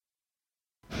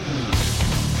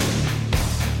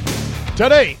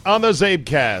Today on the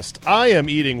Zabecast, I am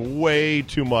eating way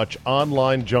too much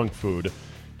online junk food,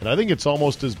 and I think it's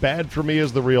almost as bad for me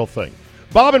as the real thing.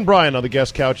 Bob and Brian on the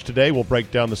guest couch today will break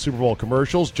down the Super Bowl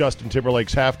commercials, Justin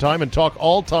Timberlake's halftime, and talk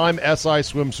all-time SI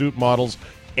swimsuit models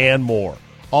and more.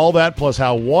 All that plus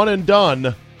how One and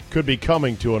Done could be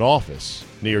coming to an office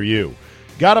near you.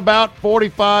 Got about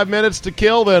 45 minutes to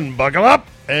kill, then buckle up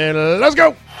and let's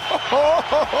go!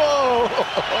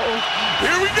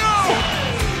 Here we go!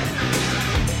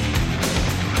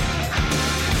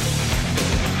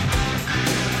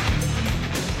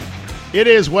 It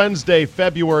is Wednesday,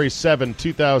 February 7,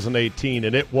 2018,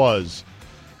 and it was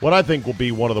what I think will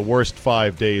be one of the worst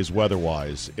 5 days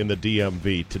weather-wise in the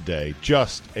DMV today.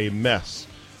 Just a mess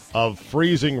of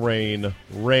freezing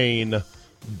rain,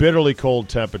 bitterly cold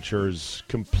temperatures,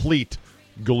 complete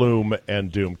gloom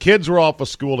and doom. Kids were off of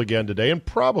school again today, and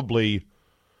probably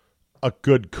a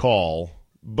good call,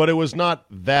 but it was not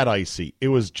that icy. It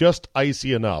was just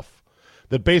icy enough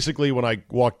that basically when I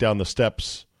walked down the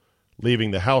steps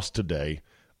leaving the house today,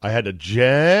 I had to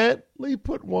gently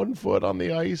put one foot on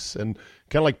the ice, and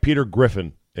kind of like Peter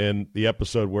Griffin in the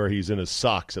episode where he's in his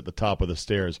socks at the top of the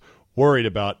stairs, worried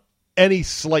about any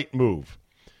slight move,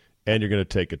 and you're going to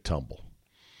take a tumble.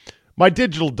 My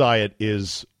digital diet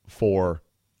is for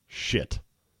shit.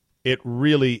 It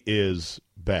really is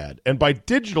bad. And by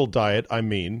digital diet, I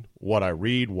mean what I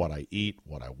read, what I eat,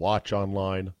 what I watch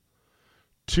online.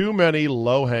 Too many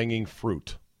low-hanging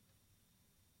fruit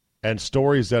and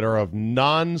stories that are of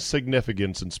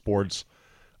non-significance in sports.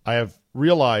 I have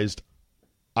realized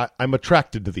I'm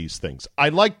attracted to these things. I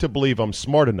like to believe I'm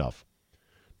smart enough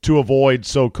to avoid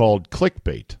so-called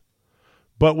clickbait.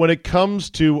 But when it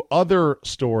comes to other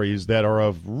stories that are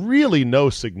of really no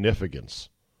significance,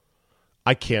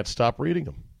 I can't stop reading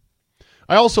them.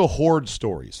 I also hoard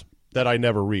stories that I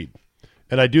never read.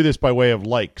 And I do this by way of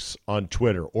likes on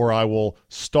Twitter, or I will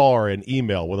star an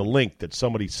email with a link that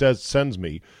somebody sends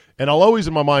me. And I'll always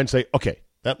in my mind say, okay,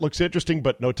 that looks interesting,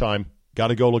 but no time. Got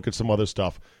to go look at some other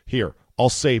stuff. Here, I'll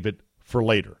save it for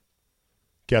later.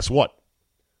 Guess what?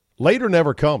 Later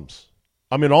never comes.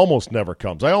 I mean, almost never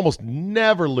comes. I almost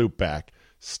never loop back,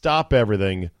 stop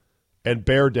everything, and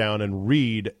bear down and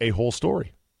read a whole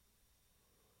story.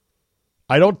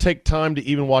 I don't take time to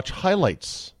even watch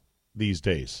highlights these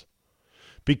days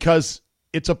because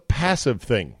it's a passive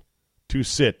thing to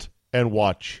sit and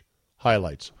watch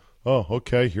highlights. Oh,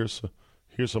 okay, here's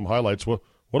some highlights. What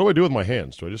do I do with my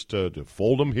hands? Do I just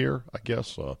fold them here, I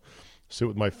guess? Sit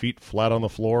with my feet flat on the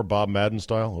floor, Bob Madden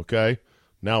style? Okay.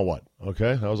 Now what?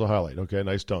 Okay, that was a highlight. Okay,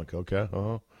 nice dunk. Okay,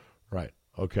 right.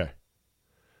 Okay.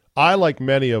 I, like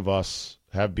many of us,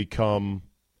 have become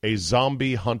a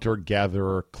zombie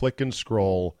hunter-gatherer, click and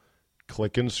scroll,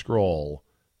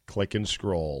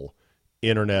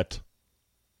 internet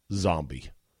zombie.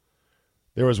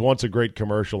 There was once a great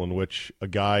commercial in which a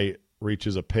guy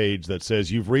reaches a page that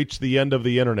says, "You've reached the end of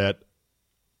the internet,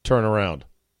 turn around."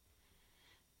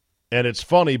 And it's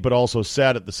funny but also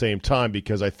sad at the same time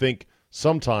because I think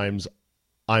sometimes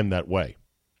I'm that way.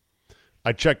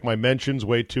 I check my mentions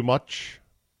way too much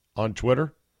on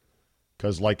Twitter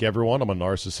because, like everyone, I'm a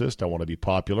narcissist. I want to be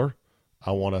popular.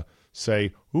 I want to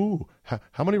say, ooh,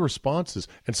 how many responses?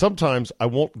 And sometimes I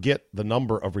won't get the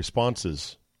number of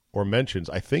responses or mentions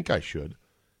I think I should,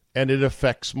 and it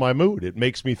affects my mood. It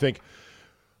makes me think,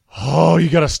 oh, you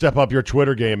got to step up your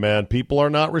Twitter game, man. People are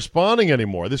not responding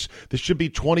anymore. This should be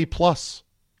 20-plus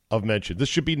of mentions. This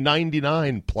should be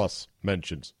 99-plus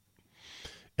mentions.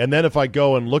 And then if I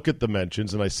go and look at the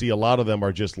mentions and I see a lot of them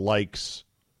are just likes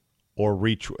or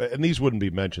retweets, and these wouldn't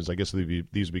be mentions. I guess these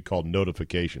would be called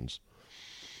notifications.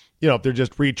 You know, if they're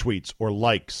just retweets or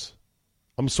likes,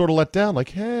 I'm sort of let down. Like,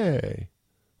 hey,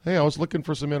 I was looking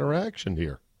for some interaction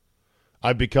here.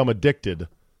 I've become addicted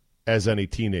as any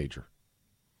teenager.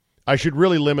 I should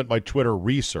really limit my Twitter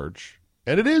research,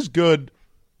 and it is good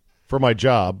for my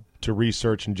job to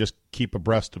research and just keep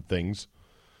abreast of things.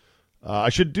 I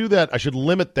should do that. I should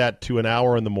limit that to an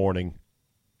hour in the morning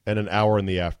and an hour in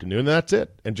the afternoon, and that's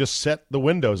it. And just set the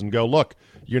windows and go, look,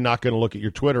 you're not going to look at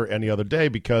your Twitter any other day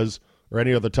or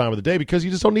any other time of the day because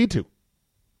you just don't need to.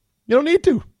 You don't need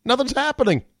to. Nothing's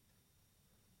happening.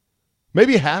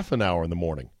 Maybe half an hour in the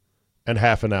morning and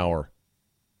half an hour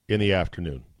in the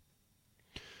afternoon.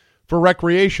 For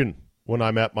recreation, when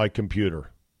I'm at my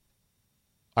computer,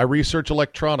 I research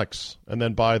electronics and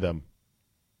then buy them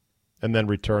and then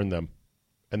return them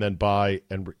and then buy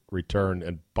and return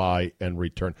and buy and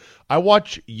return. I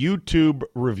watch YouTube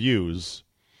reviews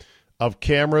of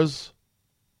cameras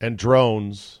and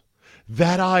drones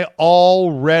that I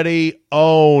already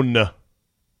own.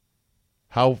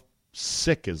 How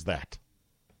sick is that?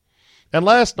 And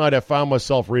last night I found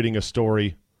myself reading a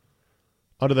story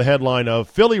under the headline of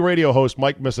Philly radio host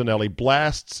Mike Missanelli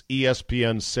blasts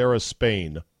ESPN's Sarah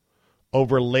Spain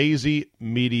over lazy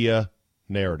media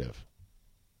narrative.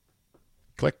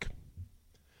 Click.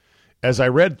 As I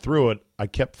read through it, I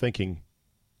kept thinking,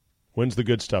 when's the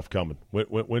good stuff coming?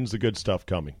 When's the good stuff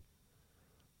coming?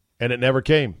 And it never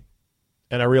came.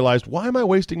 And I realized, why am I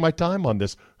wasting my time on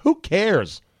this? Who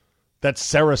cares that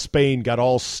Sarah Spain got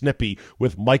all snippy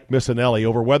with Mike Missanelli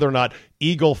over whether or not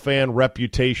Eagle fan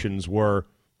reputations were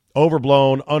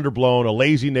overblown, underblown, a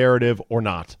lazy narrative, or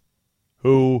not?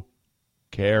 Who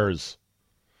cares?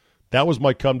 That was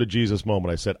my come-to-Jesus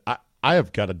moment. I said, I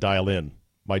have got to dial in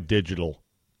my digital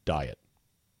diet.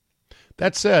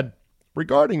 That said,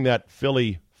 regarding that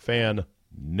Philly fan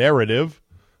narrative,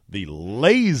 the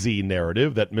lazy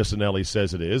narrative that Missanelli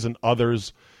says it is, and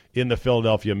others in the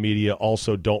Philadelphia media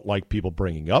also don't like people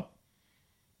bringing up,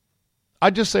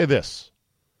 I'd just say this.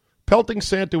 Pelting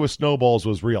Santa with snowballs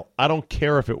was real. I don't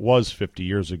care if it was 50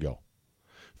 years ago.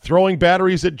 Throwing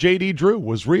batteries at J.D. Drew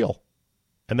was real,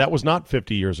 and that was not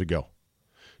 50 years ago.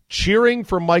 Cheering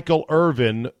for Michael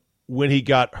Irvin when he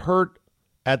got hurt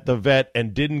at the vet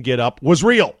and didn't get up was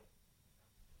real.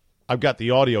 I've got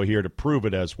the audio here to prove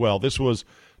it as well. This was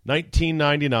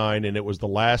 1999, and it was the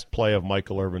last play of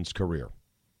Michael Irvin's career.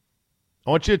 I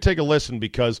want you to take a listen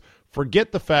because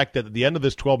forget the fact that at the end of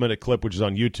this 12-minute clip, which is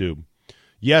on YouTube,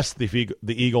 yes, the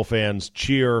Eagle fans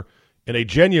cheer in a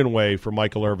genuine way for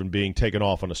Michael Irvin being taken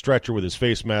off on a stretcher with his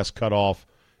face mask cut off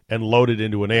and loaded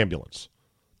into an ambulance.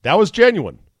 That was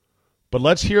genuine. But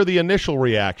let's hear the initial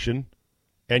reaction,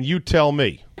 and you tell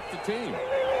me. The team.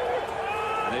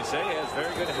 And they say he has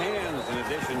very good hands in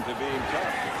addition to being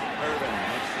tough. Irvin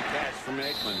makes the catch from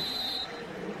Aikman.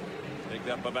 Picked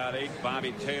up about 8.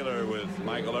 Bobby Taylor with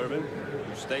Michael Irvin,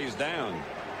 who stays down.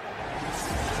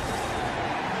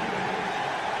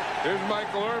 Here's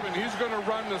Michael Irvin. He's going to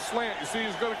run the slant. You see,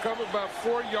 he's going to cover about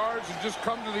 4 yards and just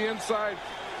come to the inside.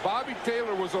 Bobby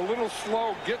Taylor was a little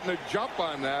slow getting a jump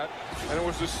on that, and it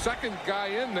was the second guy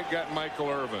in that got Michael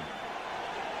Irvin.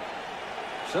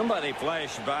 Somebody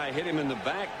flashed by, hit him in the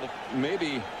back,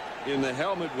 maybe in the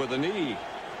helmet with a knee.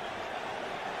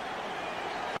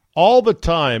 All the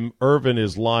time, Irvin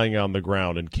is lying on the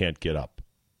ground and can't get up.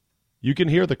 You can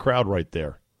hear the crowd right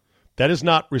there. That is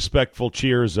not respectful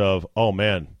cheers of, oh,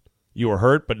 man, you were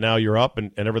hurt, but now you're up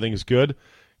and everything is good.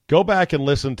 Go back and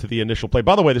listen to the initial play.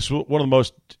 By the way, this is one of the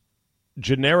most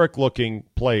generic-looking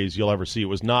plays you'll ever see. It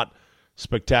was not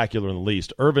spectacular in the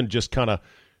least. Irvin just kind of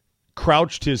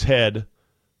crouched his head,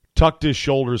 tucked his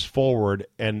shoulders forward,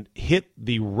 and hit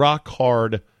the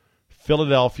rock-hard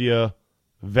Philadelphia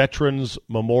Veterans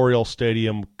Memorial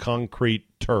Stadium concrete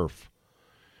turf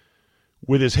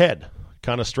with his head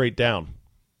kind of straight down.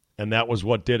 And that was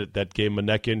what did it. That gave him a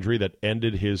neck injury that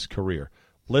ended his career.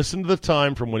 Listen to the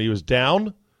time from when he was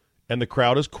down and the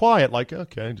crowd is quiet, like,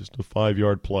 okay, just a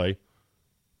 5-yard play,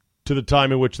 to the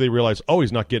time in which they realize, oh,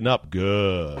 he's not getting up.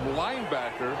 Good.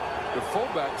 Linebacker, the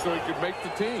fullback, so he could make the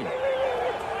team.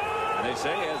 And they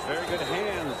say he has very good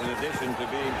hands in addition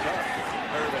to being tough.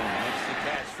 Irvin makes the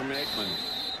catch from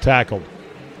Aikman. Tackled.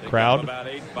 Picked Crowd, about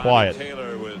 8. Bobby quiet.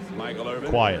 Taylor with Michael Irvin,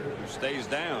 Quiet. who stays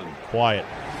down. Quiet.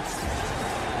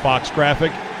 Fox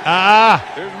graphic. Ah!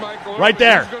 Here's Michael Right Irvin.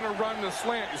 there. He's going to run the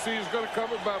slant. You see, he's going to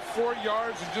cover about 4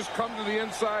 yards and just come to the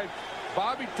inside.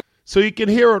 Bobby. So you can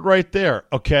hear it right there,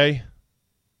 okay?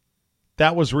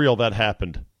 That was real. That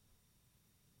happened.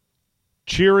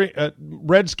 Cheering,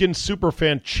 Redskins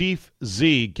superfan Chief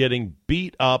Z getting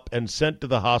beat up and sent to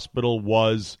the hospital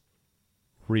was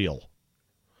real.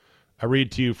 I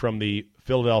read to you from the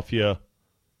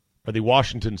the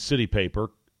Washington City paper,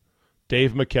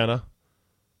 Dave McKenna.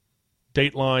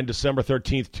 Dateline, December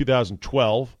 13th,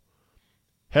 2012.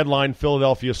 Headline,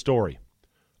 Philadelphia story.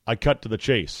 I cut to the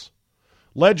chase.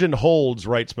 Legend holds,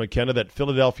 writes McKenna, that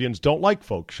Philadelphians don't like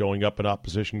folks showing up in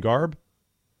opposition garb.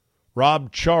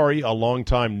 Rob Chari, a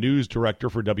longtime news director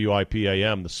for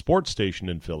WIP-AM, the sports station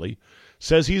in Philly,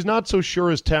 says he's not so sure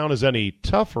his town is any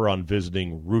tougher on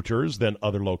visiting rooters than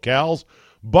other locales.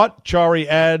 But Chari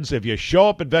adds, if you show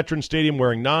up at Veterans Stadium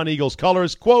wearing non-Eagles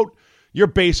colors, quote, you're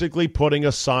basically putting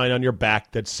a sign on your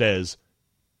back that says,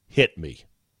 hit me.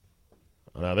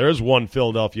 Now, there's one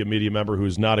Philadelphia media member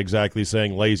who's not exactly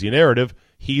saying lazy narrative.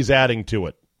 He's adding to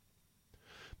it.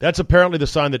 That's apparently the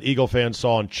sign that Eagle fans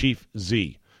saw on Chief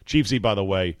Z. Chief Z, by the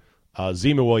way,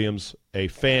 Zema Williams, a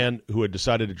fan who had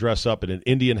decided to dress up in an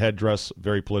Indian headdress,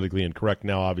 very politically incorrect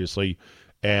now, obviously,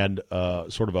 and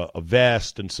sort of a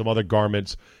vest and some other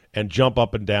garments, and jump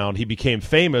up and down. He became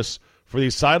famous for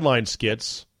these sideline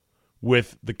skits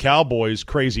with the Cowboys'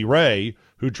 Crazy Ray,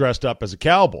 who dressed up as a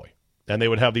cowboy. And they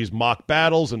would have these mock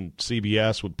battles, and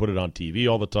CBS would put it on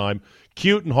TV all the time.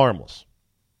 Cute and harmless.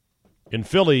 In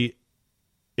Philly,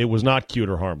 it was not cute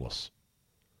or harmless.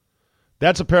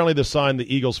 That's apparently the sign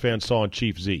the Eagles fans saw in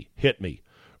Chief Z. Hit me.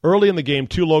 Early in the game,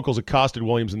 2 locals accosted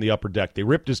Williams in the upper deck. They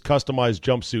ripped his customized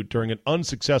jumpsuit during an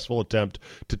unsuccessful attempt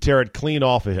to tear it clean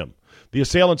off of him. The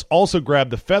assailants also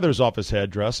grabbed the feathers off his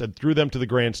headdress and threw them to the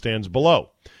grandstands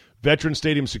below. Veteran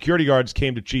Stadium security guards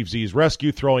came to Chief Z's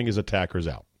rescue, throwing his attackers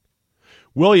out.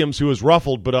 Williams, who was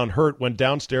ruffled but unhurt, went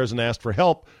downstairs and asked for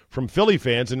help from Philly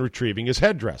fans in retrieving his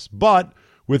headdress. But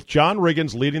with John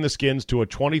Riggins leading the Skins to a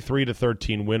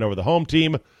 23-13 win over the home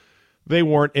team, they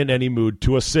weren't in any mood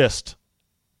to assist.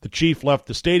 The Chief left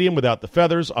the stadium without the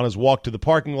feathers. On his walk to the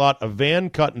parking lot, a van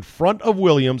cut in front of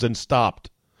Williams and stopped.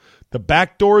 The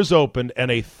back doors opened, and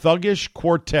a thuggish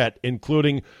quartet,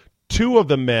 including 2 of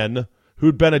the men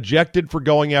who'd been ejected for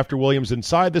going after Williams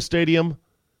inside the stadium,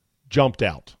 jumped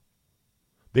out.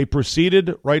 They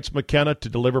proceeded, writes McKenna, to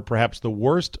deliver perhaps the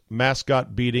worst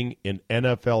mascot beating in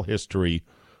NFL history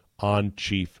on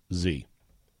Chief Z.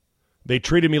 They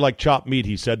treated me like chopped meat,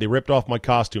 he said. They ripped off my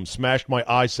costume, smashed my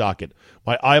eye socket.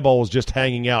 My eyeball was just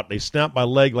hanging out. They snapped my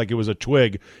leg like it was a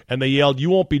twig, and they yelled, "You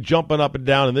won't be jumping up and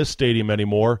down in this stadium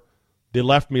anymore." They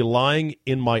left me lying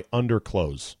in my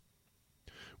underclothes.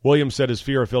 Williams said his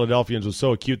fear of Philadelphians was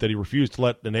so acute that he refused to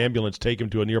let an ambulance take him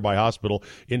to a nearby hospital.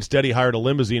 Instead, he hired a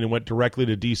limousine and went directly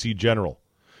to D.C. General.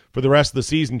 For the rest of the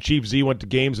season, Chief Z went to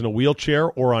games in a wheelchair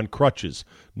or on crutches.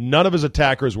 None of his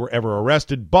attackers were ever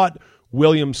arrested, but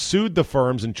Williams sued the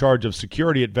firms in charge of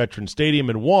security at Veteran Stadium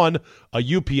and won. A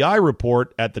UPI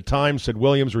report at the time said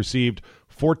Williams received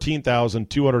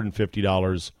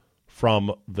 $14,250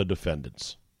 from the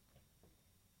defendants.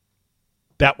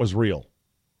 That was real.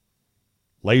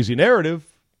 Lazy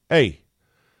narrative? Hey,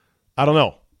 I don't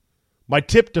know. My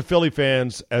tip to Philly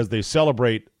fans as they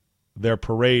celebrate their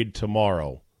parade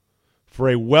tomorrow for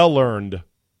a well-earned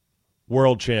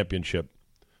world championship,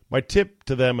 my tip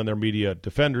to them and their media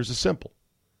defenders is simple.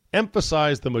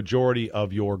 Emphasize the majority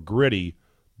of your gritty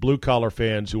blue-collar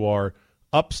fans who are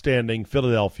upstanding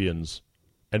Philadelphians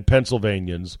and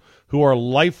Pennsylvanians who are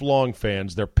lifelong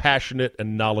fans. They're passionate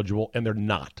and knowledgeable, and they're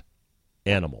not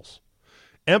animals.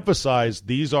 Emphasize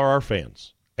these are our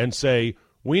fans and say,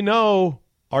 we know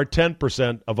our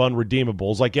 10% of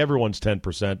unredeemables, like everyone's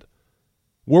 10%,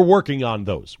 we're working on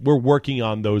those. We're working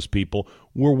on those people.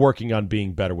 We're working on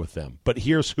being better with them. But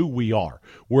here's who we are.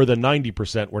 We're the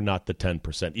 90%. We're not the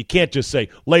 10%. You can't just say,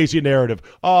 lazy narrative,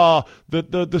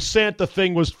 the Santa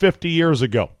thing was 50 years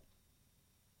ago.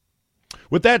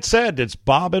 With that said, it's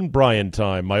Bob and Brian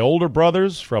time. My older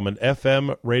brothers from an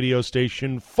FM radio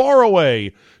station far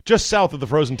away, just south of the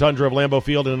frozen tundra of Lambeau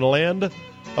Field in a land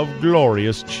of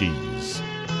glorious cheese.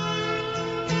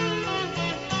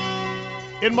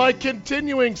 In my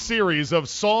continuing series of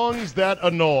songs that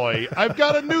annoy, I've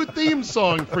got a new theme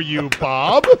song for you,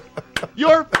 Bob.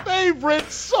 Your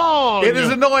favorite song. It is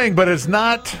annoying, but it's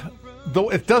not. Though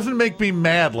it doesn't make me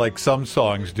mad like some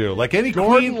songs do. Like any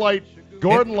Gordon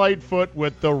Lightfoot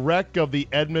with The Wreck of the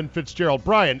Edmund Fitzgerald.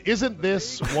 Brian, isn't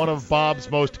this one of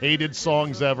Bob's most hated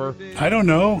songs ever? I don't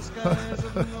know.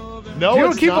 No, you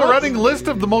don't it's keep not. a running list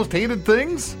of the most hated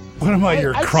things? What am I,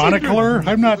 your chronicler?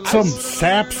 I'm not some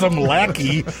sap, some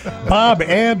lackey. Bob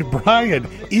and Brian,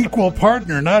 equal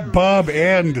partner, not Bob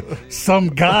and some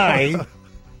guy.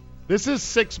 This is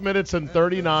 6 minutes and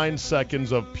 39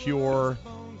 seconds of pure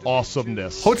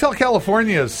awesomeness. Hotel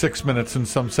California is 6 minutes and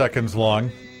some seconds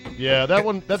long. Yeah,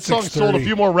 that song sold a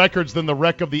few more records than The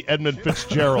Wreck of the Edmund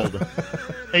Fitzgerald.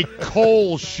 A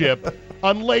coal ship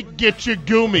on Lake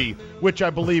Gitchagumi, which I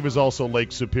believe is also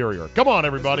Lake Superior. Come on,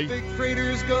 everybody.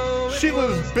 She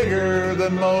was bigger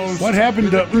than most. What happened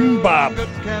to Bob?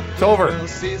 It's over.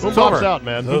 Who pops out,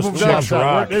 man? Those Who chicks pops out?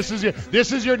 rock.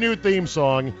 This is your new theme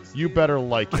song. You better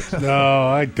like it. No,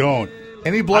 I don't.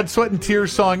 Any Blood, Sweat, and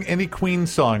Tears song, any Queen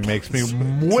song makes me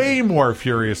way more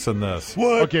furious than this.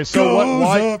 What Okay, so goes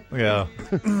why? up? Yeah.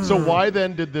 So why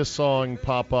then did this song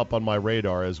pop up on my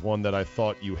radar as one that I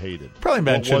thought you hated? Probably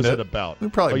mentioned What was it. it about? We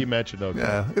probably- Oh, you mentioned it. Okay.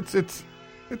 Yeah,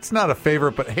 it's not a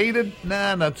favorite, but hated?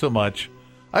 Nah, not so much.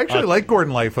 I actually like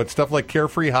Gordon Lightfoot, stuff like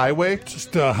Carefree Highway.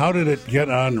 Just how did it get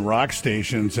on rock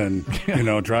stations and,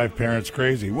 drive parents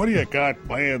crazy? What do you got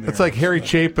playing there? It's like Harry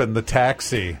Chapin, The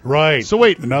Taxi. Right. So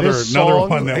wait, another this song-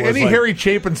 one that was Any like, Harry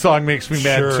Chapin song makes me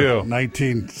mad, sure, too.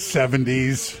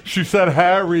 1970s, She said,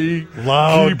 Harry,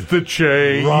 Loud, keep the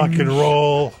change. rock and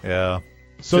roll. Yeah.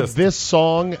 So Just- this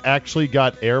song actually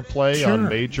got airplay Sure. on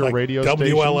major Like radio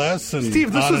WLS stations? and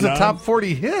Steve, this on was a and top on.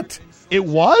 40 hit. It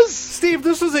was? Steve,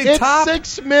 this is a It's top.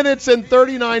 6 minutes and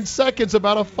 39 seconds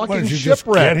about a fucking What, did you just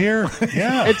shipwreck. get here?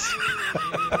 Yeah.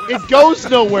 It goes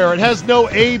nowhere. It has no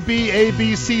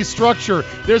ABC structure.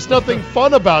 There's nothing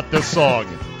fun about this song.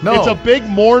 No. It's a big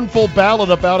mournful ballad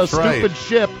about a That's right. stupid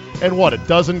ship and what, a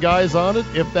dozen guys on it,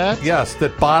 if that? Yes,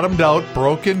 that bottomed out,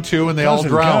 broke in two, and they all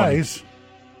Dozen drowned. guys.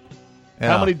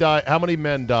 Yeah. How many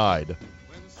men died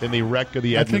in the wreck of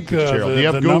the I Edmund think Fitzgerald? Do you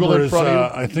have the Google number in front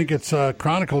of you? I think it's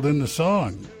chronicled in the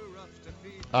song.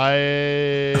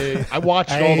 I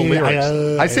watched all the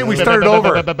lyrics. I say we start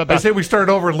over. I say we start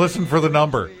over and listen for the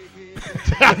number.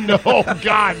 No,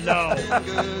 God, no.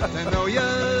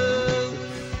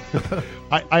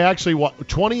 I actually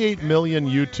 28 million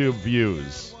YouTube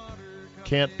views.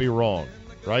 Can't be wrong,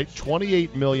 right?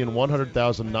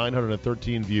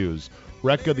 28,100,913 views.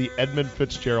 Wreck of the Edmund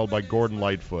Fitzgerald by Gordon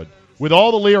Lightfoot. With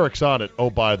all the lyrics on it, oh,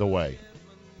 by the way.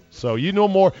 So you know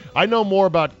more. I know more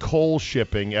about coal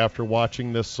shipping after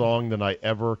watching this song than I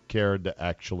ever cared to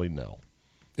actually know.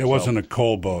 It wasn't a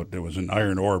coal boat. It was an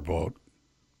iron ore boat.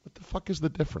 What the fuck is the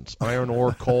difference? Iron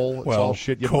ore, coal, it's Well, all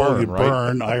shit you coal burn, you right?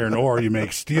 burn, iron ore, you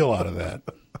make steel out of that.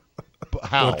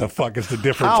 How? What the fuck is the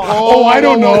difference? How? Oh, I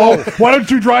don't know. Why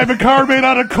don't you drive a car made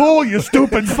out of coal, you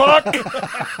stupid fuck?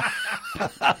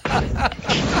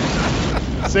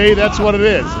 See, that's what it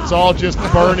is. It's all just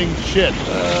burning shit.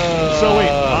 So wait,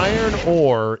 iron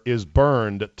ore is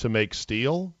burned to make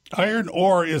steel? Iron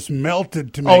ore is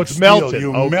melted to make it's steel. melted.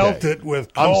 You Okay. melt it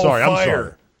with coal I'm fire.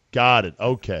 sorry. Got it.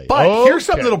 Okay. But here's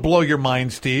something Okay. that'll blow your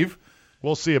mind, Steve.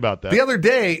 We'll see about that. The other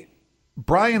day,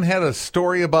 Brian had a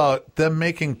story about them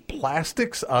making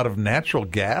plastics out of natural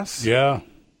gas. Yeah.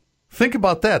 Think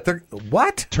about that.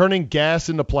 What? Turning gas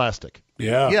into plastic.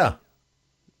 Yeah. Yeah.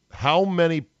 How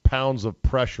many pounds of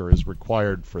pressure is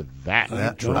required for that?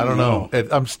 I don't know.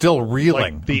 I'm still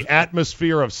reeling. Like the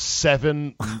atmosphere of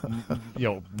 7,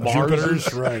 Mars.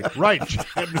 Jupiters, right. Right.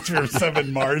 Atmosphere of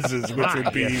 7 Marses, which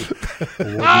would be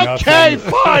Okay,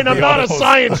 fine. I'm not a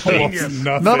science genius.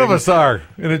 Nothing. None of us are,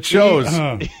 and it shows.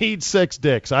 Eat 6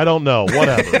 dicks. I don't know.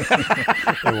 Whatever.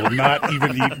 They will not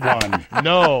even eat one.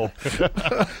 No.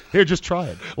 Here, just try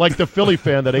it. Like the Philly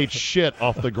fan that ate shit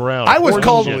off the ground. I was Horse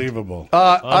called- shit. Unbelievable. On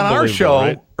our Unbelievable, show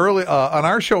right?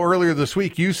 earlier this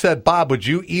week, you said, Bob, would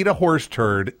you eat a horse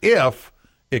turd if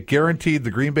it guaranteed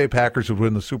the Green Bay Packers would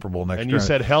win the Super Bowl next year? And you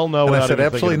said, hell no. And I without said, even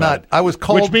absolutely thinking about not. I was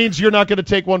called. Which means you're not going to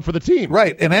take one for the team.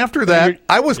 Right. And after that, you're-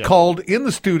 I was yeah. called in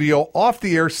the studio off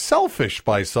the air selfish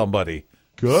by somebody.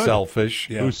 Good. Selfish.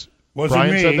 Yeah. Who's- Wasn't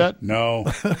Brian me. said that? No.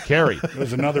 Carrie. It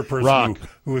was another person Rock.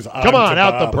 who was on Come on, to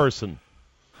out the Bob. person.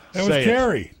 It was Say it.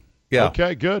 Carrie. Yeah.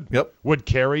 Okay, good. Yep. Would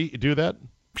Carrie do that?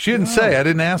 She didn't say. I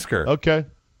didn't ask her. Okay.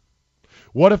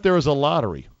 What if there was a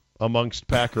lottery amongst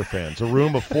Packer fans? A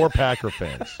room of 4 Packer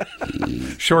fans.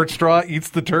 Short straw eats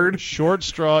the turd. Short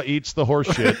straw eats the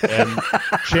horse shit, and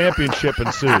championship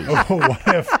ensues. Oh, what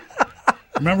if?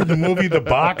 Remember the movie The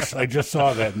Box? I just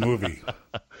saw that movie.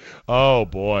 Oh,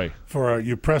 boy.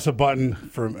 You press a button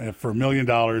for $1 million,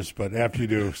 but after you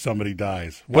do, somebody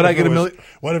dies. But I get $1 million.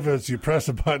 What if it's you press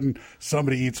a button,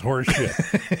 somebody eats horse shit?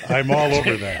 I'm all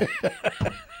over that.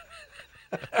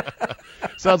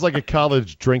 Sounds like a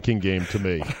college drinking game to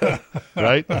me,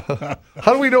 right?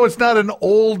 How do we know it's not an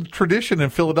old tradition in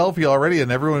Philadelphia already?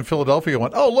 And everyone in Philadelphia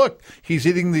went, "Oh, look, he's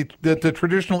eating the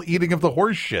traditional eating of the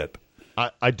horse shit."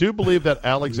 I do believe that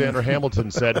Alexander Hamilton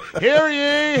said, hear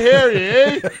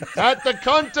ye, at the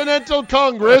Continental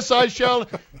Congress I shall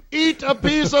eat a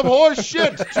piece of horse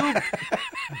shit to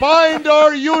bind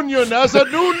our union as a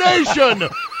new nation.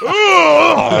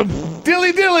 Ugh!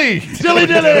 Dilly dilly. Dilly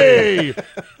dilly!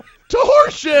 To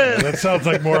horse shit! That sounds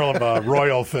like more of a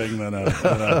royal thing than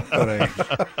a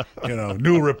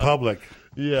New Republic.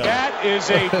 Yeah. That is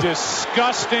a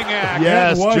disgusting act.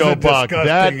 Yes, That was Joe a Buck.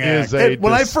 That disgusting is act. a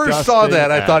When I first saw disgusting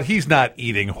that, I act. thought he's not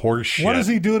eating horse shit. What does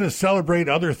he do to celebrate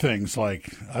other things like,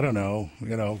 I don't know,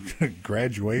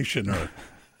 graduation or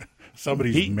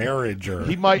somebody's marriage or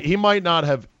He might not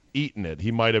have eaten it.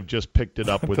 He might have just picked it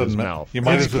up with his Doesn't ma- mouth. you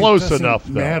might It's as well- close doesn't enough,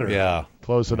 though. matter. Yeah.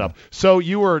 Close enough. So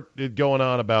you were going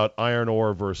on about iron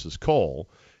ore versus coal,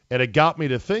 and it got me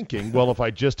to thinking, well, if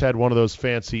I just had one of those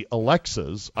fancy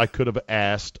Alexas, I could have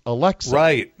asked Alexa.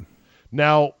 Right.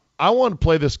 Now, I want to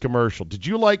play this commercial. Did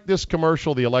you like this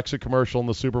commercial, the Alexa commercial in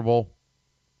the Super Bowl?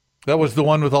 That was the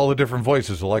one with all the different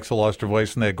voices. Alexa lost her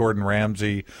voice, and they had Gordon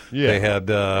Ramsay. Yeah. They had,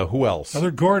 who else?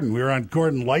 Other Gordon. We were on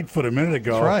Gordon Lightfoot a minute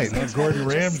ago. That's right. Now Gordon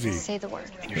Ramsay. Say the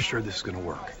word. You're sure this is going to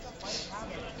work?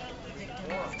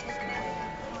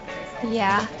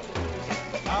 Yeah.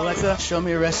 Alexa, show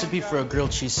me a recipe for a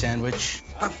grilled cheese sandwich.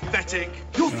 Pathetic.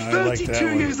 You're I like that 32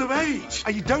 one. years of age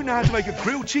and you don't know how to make a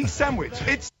grilled cheese sandwich.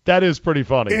 It's That is pretty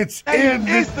funny. It's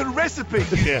the recipe.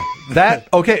 Yeah.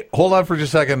 Okay, hold on for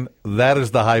just a second. That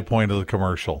is the high point of the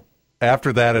commercial.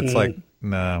 After that, it's like,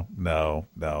 no.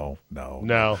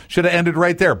 Should have ended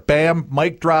right there. Bam,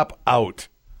 mic drop, out.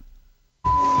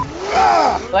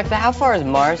 Alexa, how far is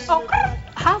Mars?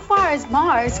 How far is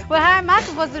Mars? Well, how am I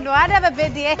supposed to know? I've never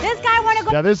been there. This guy want to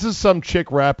go. Now, this is some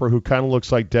chick rapper who kind of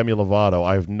looks like Demi Lovato.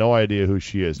 I have no idea who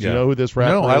she is. Do you know who this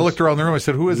rapper is? No, I looked around the room. I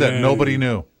said, who is that? Nobody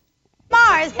knew.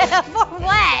 Mars? For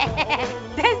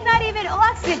what? There's not even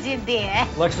oxygen there.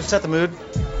 Alexa, set the mood.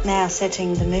 Now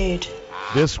setting the mood.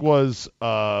 This was,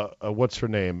 what's her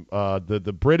name?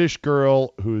 The British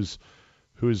girl who's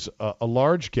a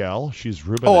large gal. She's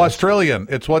Ruben. Oh, Australian.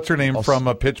 It's what's her name from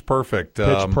Pitch Perfect.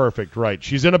 Pitch Perfect, right.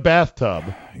 She's in a bathtub.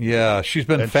 Yeah, she's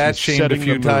been fat shamed a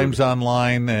few times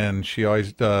online, and she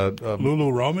always...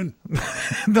 Lulu Roman?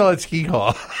 No, it's Hee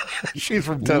Haw. She's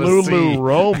from Tennessee. Lulu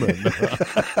Roman.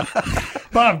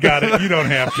 Bob got it. You don't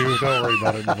have to. Don't worry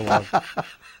about it.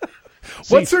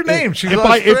 What's her name? She's if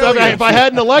I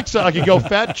had an Alexa, I could go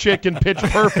fat chick and Pitch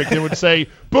Perfect. It would say,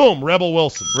 boom, Rebel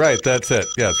Wilson. Right, that's it.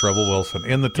 Yeah, it's Rebel Wilson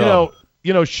in the tub.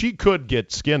 You know, she could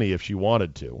get skinny if she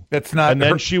wanted to. It's not, and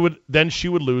then she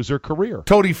would lose her career.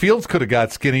 Toadie Fields could have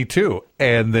got skinny too,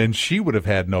 and then she would have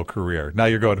had no career. Now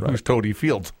you're going, who's Toadie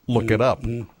Fields? Look it up.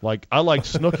 Like I liked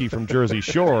Snooki from Jersey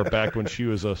Shore back when she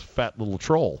was a fat little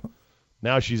troll.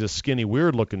 Now she's a skinny,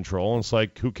 weird-looking troll, and it's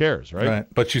like, who cares, right?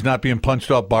 But she's not being punched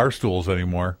off bar stools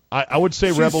anymore. I would say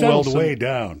She's Rebel Wilson. way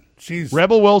down. She's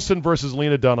Rebel Wilson versus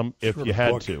Lena Dunham if you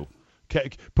had to.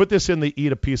 Put this in the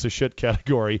eat a piece of shit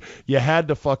category. You had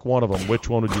to fuck one of them. Which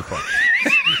one would you fuck?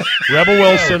 Rebel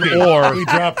Wilson or... We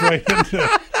dropped right into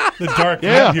the dark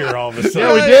end here all of a sudden.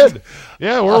 Yeah, we did.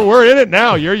 Yeah, we're in it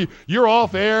now. You're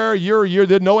off air. You're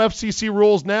there no FCC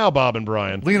rules now, Bob and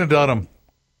Brian. Lena Dunham.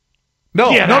 No,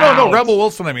 Rebel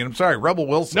Wilson, I'm sorry, Rebel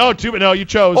Wilson. No, you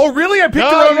chose. Oh, really? I picked the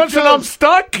wrong one, so I'm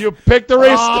stuck? You picked the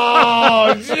race.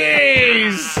 Oh,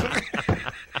 jeez.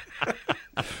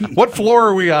 What floor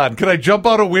are we on? Can I jump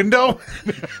out a window?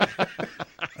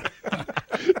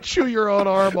 Chew your own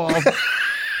arm off.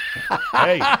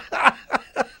 Hey.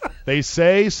 They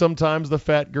say sometimes the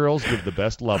fat girls give the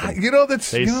best loving.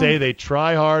 They say they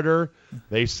try harder.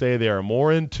 They say they are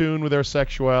more in tune with their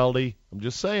sexuality. I'm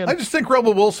just saying. I just think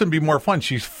Rebel Wilson would be more fun.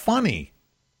 She's funny.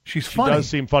 She does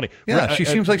seem funny. Yeah, she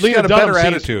seems like she's got a better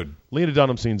attitude. Lena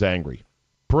Dunham seems angry.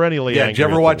 Perennially angry. Yeah, did you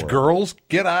ever watch Girls?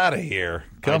 Get out of here.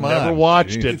 Come on. I never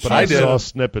watched it, but I saw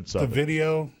snippets of it. The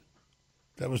video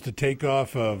that was the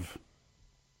takeoff of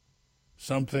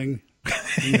something.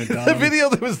 The video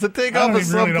that was the takeoff of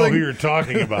something. I don't even really know who you're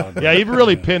talking about. Yeah, you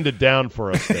really pinned it down for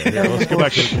us there. Here, let's go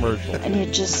back to the commercial. And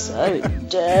you're just so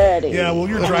dirty. Yeah, well,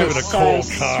 you're driving a cold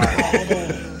car.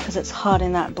 Because it's hot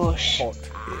in that bush.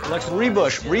 Alexa,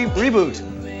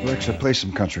 reboot. Alexa, play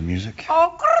some country music.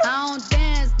 I don't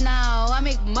dance now. I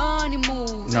make money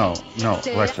moves. No,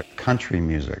 Alexa, country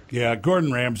music. Yeah,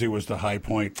 Gordon Ramsay was the high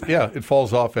point. Yeah, it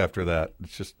falls off after that.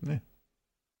 It's just,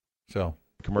 So.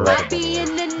 Commercial.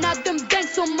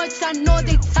 So much I know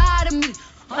they tired of me.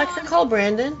 Alexa, call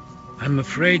Brandon. I'm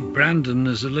afraid Brandon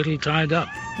is a little tied up.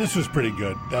 This was pretty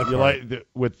good. You like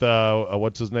with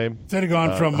what's his name? Instead of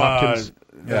gone from Hopkins.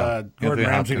 Gordon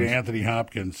Ramsay to Anthony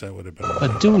Hopkins, that would have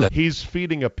been. He's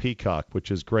feeding a peacock,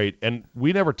 which is great. And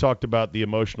we never talked about the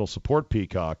emotional support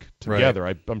peacock together.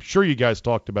 Right. I'm sure you guys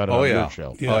talked about it on your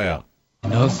show. Yeah. Oh, yeah.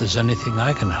 Know if there's anything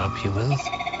I can help you with.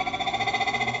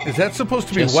 Is that supposed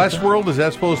to be Jessica? Westworld? Is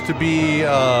that supposed to be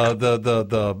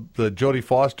the Jodie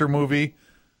Foster movie?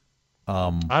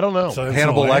 I don't know.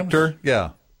 Hannibal Lecter?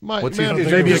 Yeah. What's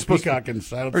maybe a peacock in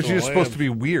Silence or is he just of the supposed Lambs? to be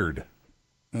weird?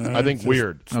 I think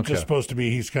weird. It's just supposed to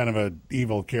be he's kind of an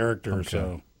evil character.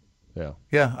 So Yeah.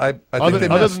 Yeah, I think they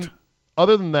missed.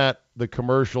 Other than that, the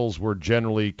commercials were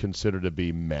generally considered to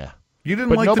be meh. You didn't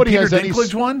But like the nobody Peter has any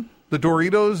Dinklage one? The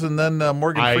Doritos and then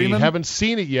Morgan Freeman? I haven't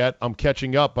seen it yet. I'm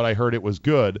catching up, but I heard it was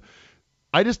good.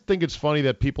 I just think it's funny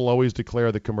that people always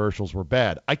declare the commercials were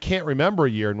bad. I can't remember a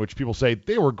year in which people say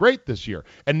they were great this year.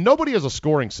 And nobody has a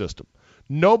scoring system.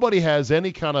 Nobody has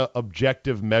any kind of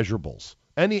objective measurables,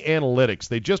 any analytics.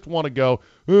 They just want to go,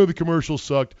 oh, the commercial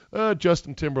sucked.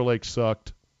 Justin Timberlake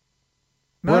sucked.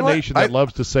 We're a nation that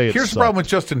loves to say it Here's sucked. the problem with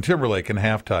Justin Timberlake in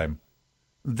halftime.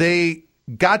 They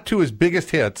got to his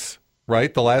biggest hits,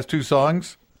 right, the last two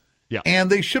songs, and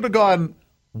they should have gone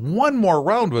one more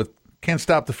round with Can't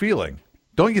Stop the Feeling.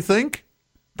 Don't you think?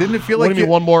 Didn't it feel like what do you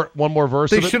mean, one more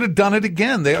verse? They should have done it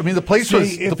again. The place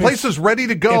was ready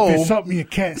to go. If it's something you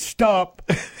can't stop,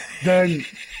 then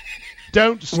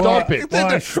don't stop it.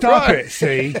 Why stop it?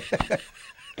 See,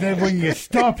 then when you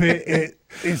stop it,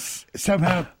 it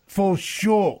somehow for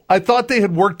sure. I thought they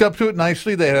had worked up to it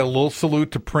nicely. They had a little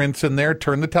salute to Prince in there,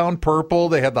 Turn the Town Purple.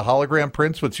 They had the hologram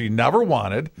Prince, which he never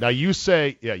wanted. Now you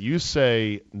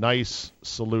say nice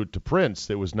salute to Prince.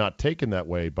 It was not taken that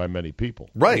way by many people.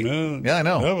 Right. Yeah, I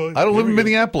know. I don't live in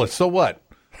Minneapolis, so what?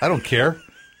 I don't care.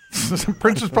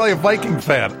 Prince is probably a Viking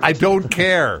fan. I don't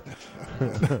care.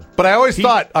 But I always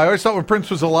thought when Prince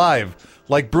was alive,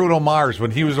 like Bruno Mars,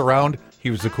 when he was around, he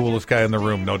was the coolest guy in the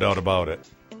room, no doubt about it.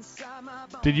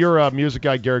 Did your music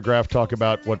guy, Gary Graff, talk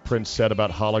about what Prince said about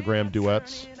hologram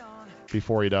duets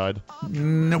before he died?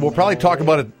 No, we'll probably talk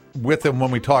about it with him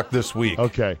when we talk this week.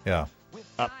 Okay. Yeah.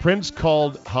 Prince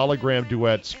called hologram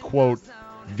duets, quote,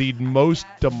 the most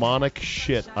demonic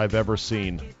shit I've ever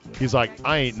seen. He's like,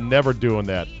 I ain't never doing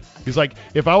that. He's like,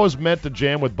 if I was meant to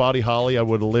jam with Buddy Holly, I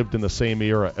would have lived in the same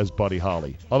era as Buddy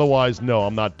Holly. Otherwise, no,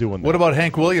 I'm not doing that. What about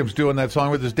Hank Williams doing that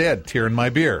song with his dad, Tear in My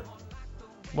Beer?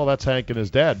 Well, that's Hank and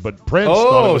his dad, but Prince.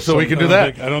 Oh, so we can do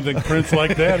that. I don't think Prince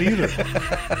liked that either.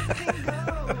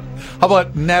 How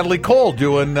about Natalie Cole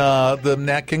doing the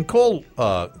Nat King Cole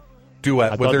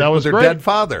duet with their dead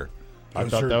father? I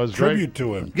thought that was tribute great.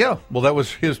 to him. Yeah, well, that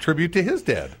was his tribute to his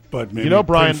dad. But maybe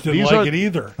Brian, Prince didn't like it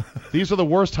either. These are the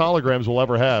worst holograms we'll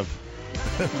ever have.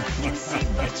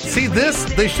 See this?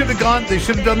 They should have gone. They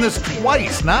should have done this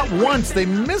twice, not once. They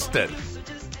missed it.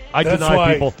 That's deny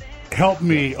why people. Help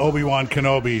Me, Obi-Wan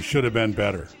Kenobi should have been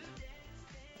better.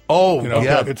 Oh,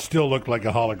 yeah. It still looked like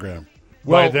a hologram.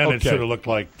 Well, By then, it should have looked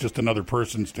like just another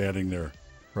person standing there.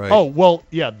 Right. Oh, well,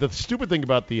 yeah, the stupid thing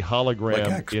about the hologram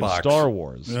Like in Xbox. Star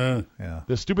Wars, Yeah.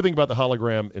 the stupid thing about the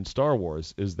hologram in Star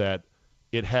Wars is that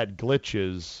it had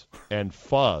glitches and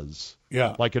fuzz,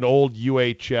 like an old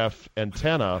UHF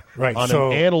antenna on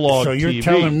an analog So you're TV.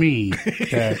 telling me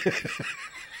that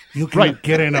you can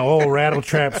get in an old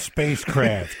rattle-trap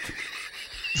spacecraft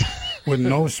with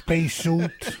no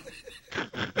spacesuit?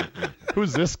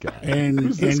 Who's this guy?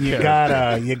 And you got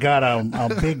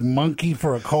a big monkey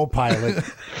for a co-pilot,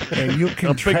 and you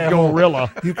can travel. Big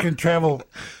gorilla. You can travel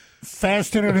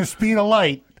faster than the speed of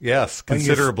light. Yes,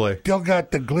 considerably. Still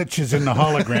got the glitches in the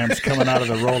holograms coming out of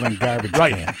the rolling garbage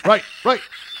can. Right.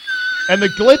 And the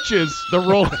glitches, the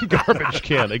rolling garbage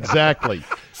can, exactly.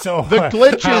 So the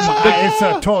glitches, it's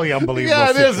a totally unbelievable.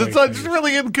 Yeah, it is. situation. It's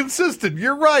really inconsistent.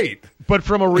 You're right. But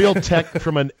from a real tech,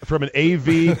 from an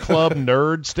AV club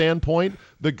nerd standpoint,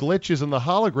 the glitches in the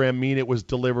hologram mean it was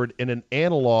delivered in an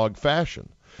analog fashion.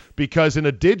 Because in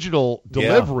a digital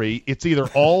delivery, it's either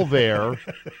all there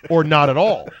or not at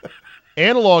all.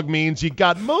 Analog means you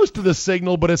got most of the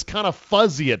signal, but it's kind of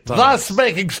fuzzy at times. Thus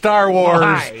making Star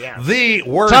Wars the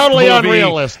worst totally movie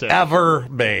unrealistic ever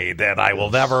made, and I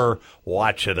will never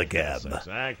watch it again. That's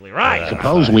exactly right.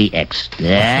 Suppose we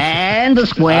extend the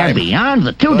square beyond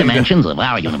the two dimensions of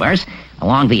our universe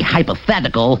along the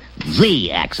hypothetical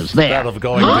z-axis there.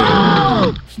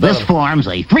 This forms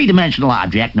a three-dimensional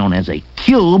object known as a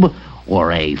cube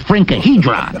or a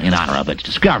frinkahedron in honor of its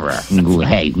discoverer.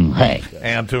 Hey.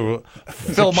 And to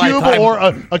fill my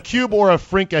time... a cube or a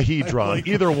frinkahedron.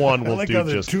 Either one will do how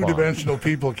the just fine. two-dimensional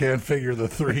people can't figure the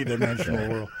three-dimensional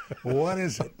world. What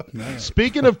is it? Man.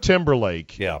 Speaking of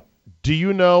Timberlake, do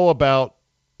you know about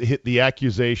the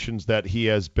accusations that he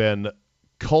has been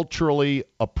culturally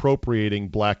appropriating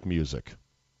black music?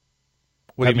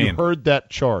 What do you mean? Have you heard that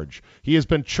charge? He has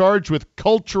been charged with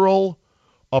cultural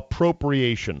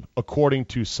appropriation, according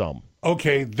to some.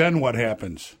 Okay, then what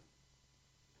happens?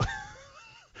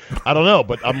 I don't know,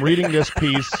 but I'm reading this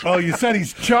piece. Oh, you said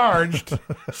he's charged,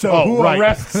 so who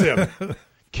arrests him?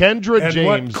 Kendra and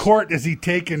James. What court is he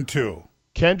taken to?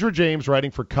 Kendra James,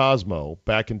 writing for Cosmo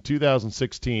back in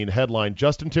 2016, headline,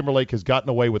 Justin Timberlake has gotten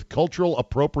away with cultural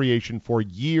appropriation for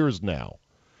years now.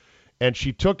 And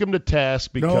she took him to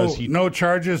task because no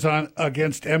charges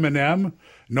against Eminem,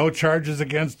 no charges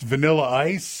against Vanilla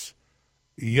Ice.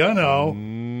 You know,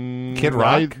 Kid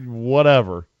Rock,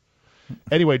 whatever.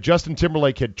 Anyway, Justin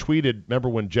Timberlake had tweeted. Remember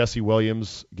when Jesse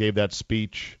Williams gave that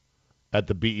speech at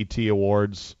the BET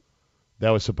Awards?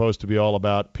 That was supposed to be all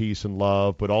about peace and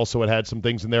love, but also it had some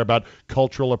things in there about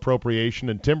cultural appropriation.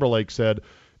 And Timberlake said,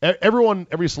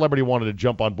 every celebrity wanted to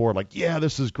jump on board, like, yeah,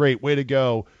 this is great, way to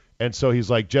go. And so he's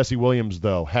like, Jesse Williams,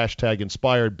 though,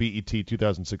 #inspired BET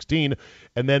 2016.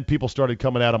 And then people started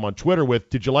coming at him on Twitter with,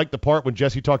 did you like the part when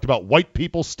Jesse talked about white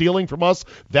people stealing from us?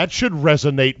 That should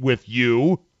resonate with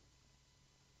you.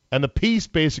 And the piece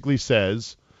basically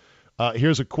says,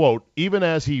 here's a quote, even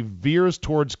as he veers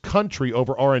towards country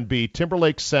over R&B,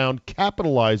 Timberlake's sound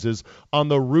capitalizes on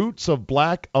the roots of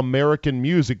black American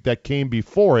music that came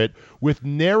before it with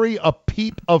nary a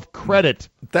peep of credit.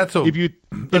 That's a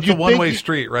one-way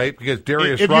street, right? Because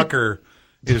Darius Rucker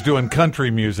is doing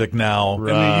country music now. And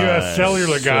the U.S.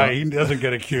 Cellular guy, he doesn't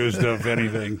get accused of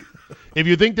anything. If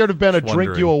you think there'd have been a Just Drink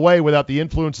wondering. You Away without the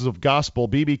influences of gospel,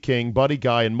 B.B. King, Buddy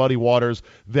Guy, and Muddy Waters,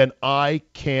 then I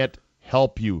can't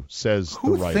help you, says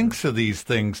Who the writer. thinks of these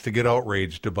things to get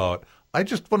outraged about?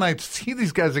 When I see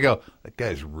these guys, I go, that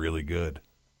guy's really good.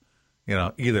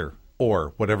 Either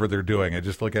or, whatever they're doing. I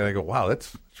just look at it and I go, wow,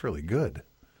 that's really good.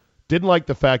 Didn't like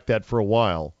the fact that for a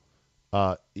while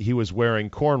he was wearing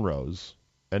cornrows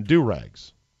and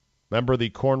do-rags. Remember the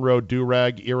cornrow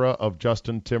do-rag era of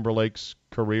Justin Timberlake's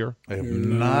career? I have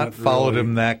not followed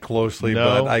him that closely,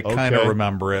 No? but I kind of Okay.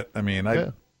 remember it. I mean,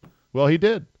 Well, he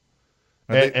did.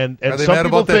 Are they and mad some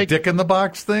people about that think, dick in the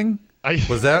box thing?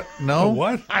 Was that no?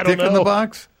 What? I don't dick in know. the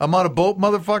box? I'm on a boat,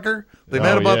 motherfucker. They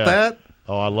mad about yeah. that?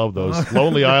 Oh, I love those.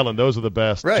 Lonely Island, those are the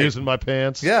best. Right. Jizz in my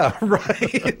pants. Yeah,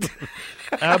 right.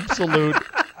 Absolute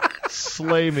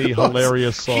slay me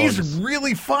hilarious songs. He's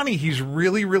really funny. He's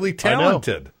really, really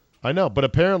talented. I know, but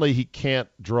apparently he can't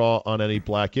draw on any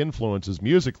black influences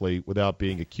musically without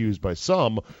being accused by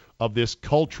some of this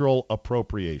cultural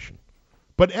appropriation.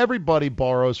 But everybody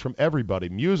borrows from everybody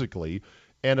musically,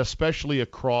 and especially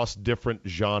across different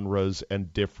genres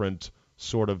and different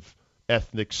sort of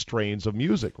ethnic strains of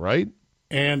music, right?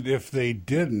 And if they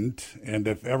didn't, and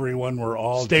if everyone were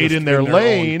all Stayed just in their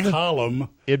lane, own column,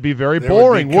 it'd be very there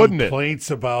boring, would be wouldn't it? complaints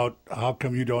about how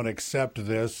come you don't accept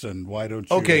this and why don't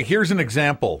you? Okay, here's an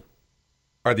example.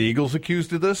 Are the Eagles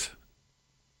accused of this?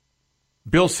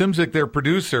 Bill Simzik, their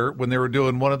producer, when they were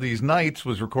doing one of these nights,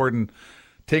 was recording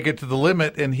Take It to the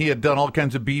Limit, and he had done all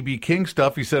kinds of B.B. King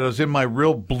stuff. He said, I was in my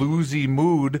real bluesy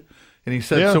mood, and he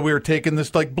said, so we were taking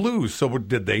this like blues. So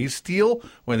did they steal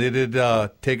when they did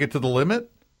Take It to the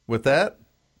Limit with that?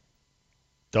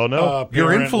 Don't know.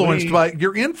 You're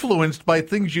influenced by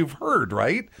things you've heard,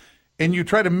 right? And you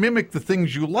try to mimic the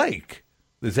things you like.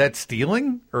 Is that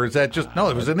stealing, or is that just no?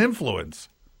 It was an influence.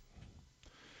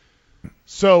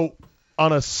 So,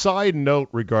 on a side note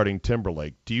regarding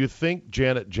Timberlake, do you think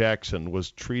Janet Jackson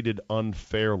was treated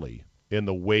unfairly in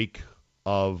the wake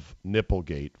of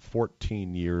Nipplegate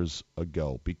 14 years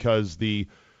ago? Because the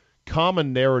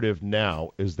common narrative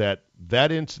now is that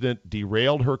incident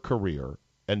derailed her career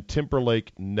and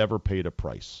Timberlake never paid a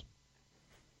price.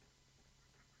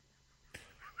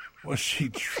 Was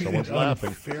she Someone's treated laughing.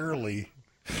 unfairly?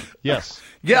 Yes.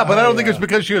 Yeah, but I don't think it's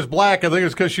because she was black. I think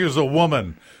it's because she was a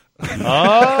woman.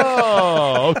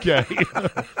 Oh, okay.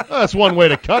 That's one way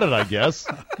to cut it, I guess.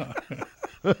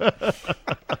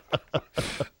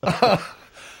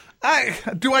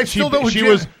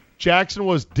 Jackson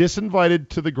was disinvited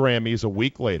to the Grammys a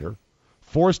week later,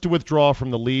 forced to withdraw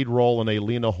from the lead role in a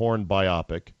Lena Horne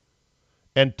biopic,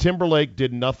 and Timberlake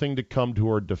did nothing to come to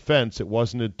her defense. It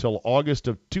wasn't until August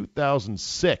of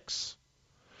 2006,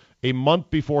 a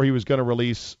month before he was going to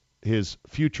release his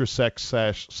Future Sex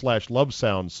 / Love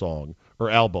Sound song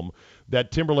or album,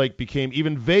 that Timberlake became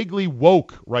even vaguely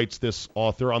woke, writes this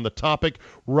author, on the topic,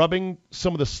 rubbing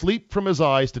some of the sleep from his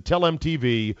eyes to tell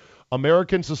MTV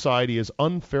American society is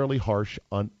unfairly harsh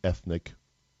on ethnic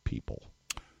people.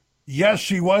 Yes,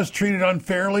 she was treated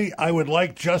unfairly. I would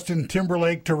like Justin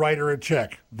Timberlake to write her a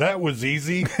check. That was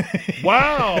easy.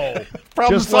 Wow.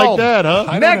 Problem Just solved. like that,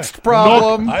 huh? Next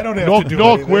problem. I don't have knock, to do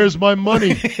knock, anything. where's my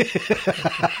money?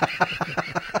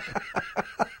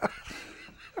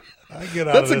 I get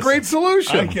out That's of a this. great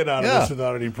solution. I get out of this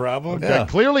without any problem. Yeah.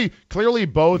 Clearly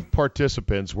both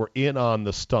participants were in on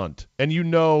the stunt, and you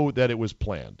know that it was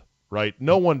planned, right?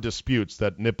 No one disputes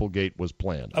that Nipplegate was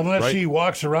planned. Unless right? she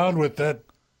walks around with that,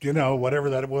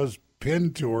 whatever that was,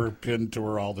 pinned to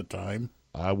her all the time.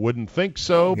 I wouldn't think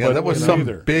so. Yeah, but that was you know, some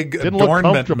either. big Didn't look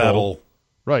adornment comfortable. medal.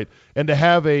 Right. And to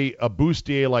have a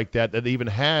bustier like that even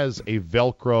has a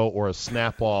Velcro or a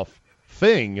snap-off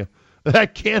thing,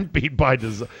 that can't be by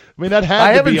design. I mean, that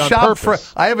had to be on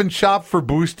purpose. I haven't shopped for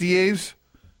bustiers,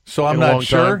 so I'm In a long not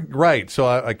sure. time? Right, so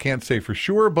I can't say for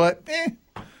sure, but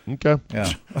Okay.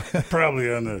 yeah.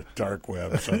 Probably on the dark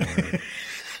web somewhere.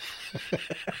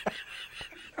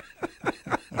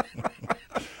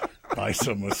 Buy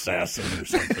some assassin or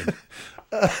something.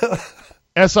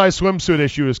 SI swimsuit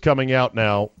issue is coming out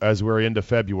now as we're into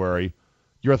February.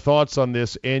 Your thoughts on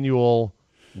this annual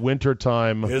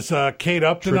wintertime Is Kate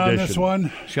Upton on this tradition?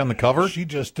 one? She on the cover? She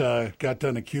just got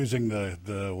done accusing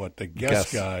the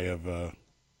guest guy of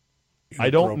I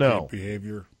don't know. inappropriate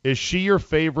behavior. Is she your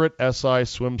favorite SI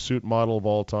swimsuit model of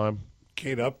all time?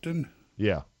 Kate Upton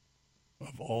Yeah.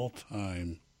 of all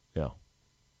time. Yeah.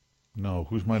 No,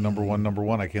 who's my number one?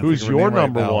 I can't Who's think of her your name right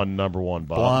number now. one,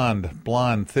 Bob?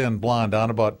 Blonde, thin blonde, on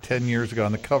about 10 years ago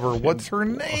on the cover. What's her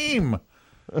name?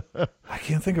 I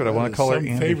can't think of it. I want to call her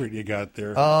Andy. Favorite you got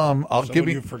there? I'll give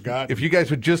you. If you guys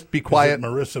would just be quiet. Is it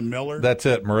Marissa Miller? That's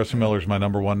it. Marissa Miller's my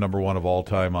number one of all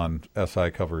time on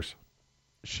SI covers.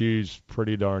 She's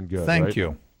pretty darn good. Thank right?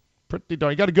 you. Pretty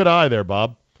darn. You got a good eye there,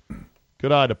 Bob.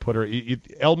 Good eye to put her.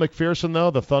 Elle McPherson, though,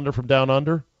 the Thunder from Down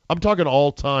Under. I'm talking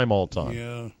all time.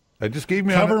 Yeah. I just gave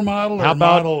me cover model. Or how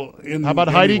about model in how about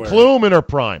anywhere? Heidi Klum in her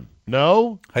prime?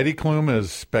 No. Heidi Klum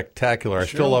is spectacular. I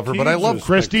still love her, but I love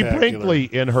Christy Brinkley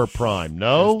in her prime.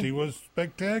 No. Christy was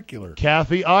spectacular.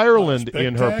 Kathy Ireland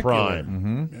in her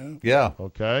prime. Mm-hmm. Yeah.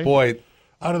 Okay. Boy,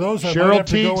 out of those, Cheryl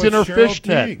Teagues in her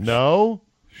fishnet. No.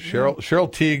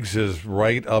 Cheryl Teagues is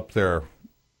right up there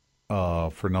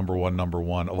for number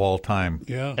one of all time.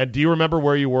 Yeah. And do you remember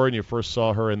where you were when you first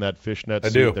saw her in that fishnet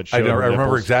suit? I do. That showed I her remember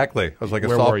nipples? exactly. I was like a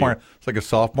sophomore. It's like a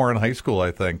sophomore in high school,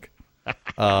 I think.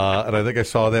 And I think I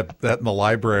saw that in the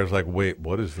library. I was like, "Wait,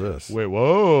 what is this?" Wait,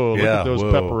 whoa! Look at those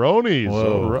pepperonis.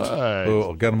 Whoa. All right. Oh,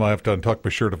 again, I'm gonna have to untuck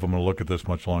my shirt if I'm gonna look at this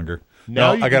much longer.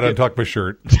 Now I got to untuck my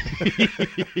shirt.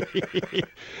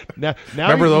 now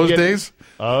remember those days?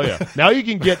 Oh yeah. Now you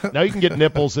can get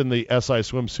nipples in the SI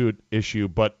swimsuit issue,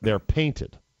 but they're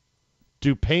painted.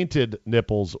 Do painted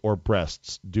nipples or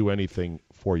breasts do anything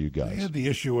for you guys? They had the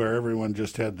issue where everyone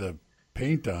just had the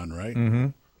paint on, right? Mm-hmm.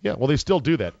 Yeah, well, they still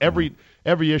do that. Every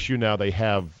issue now they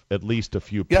have at least a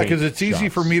few. Yeah, because it's shots. easy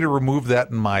for me to remove that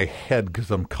in my head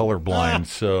because I'm colorblind.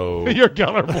 So you're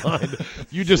colorblind.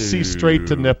 You just see straight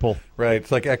to nipple. Right.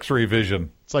 It's like X-ray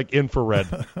vision. It's like infrared.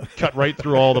 Cut right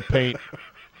through all the paint.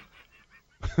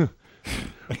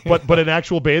 But an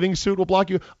actual bathing suit will block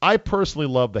you. I personally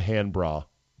love the hand bra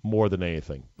more than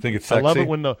anything. Think it's sexy? I love it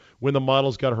when the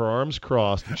model's got her arms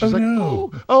crossed and she's I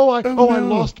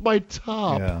lost my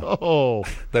top. Yeah. Oh,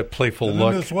 that playful and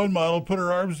look. Then this one model put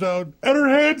her arms down and her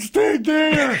head stayed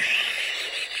there.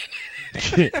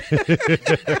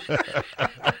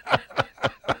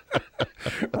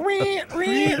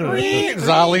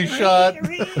 Zolly shot.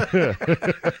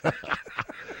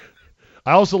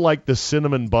 I also like the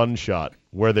cinnamon bun shot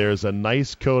where there's a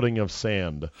nice coating of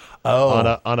sand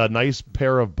on a nice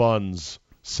pair of buns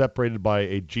separated by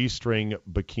a G-string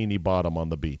bikini bottom on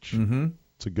the beach. Mm-hmm.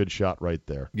 It's a good shot right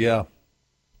there. Yeah.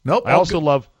 Nope. I also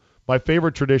love my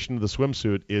favorite tradition of the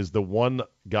swimsuit is the one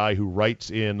guy who writes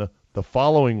in the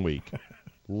following week,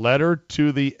 letter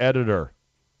to the editor,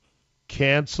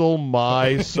 cancel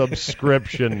my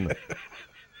subscription.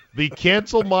 The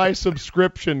cancel my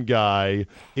subscription guy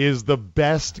is the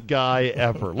best guy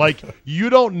ever. Like, you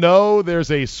don't know there's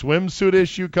a swimsuit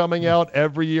issue coming out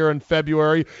every year in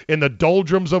February in the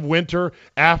doldrums of winter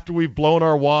after we've blown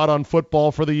our wad on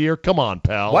football for the year? Come on,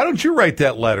 pal. Why don't you write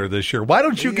that letter this year? Why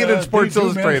don't you get in Sports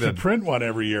Illustrated? To print one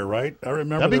every year, right? I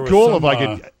remember that'd be there was cool some, if I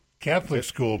could. Catholic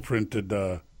school printed,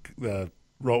 wrote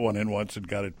one in once and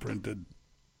got it printed.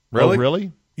 Really? Oh,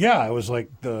 really? Yeah, it was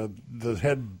like the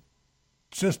head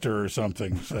sister or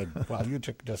something said, well, you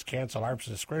just cancel our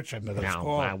subscription to the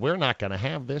school. We're not going to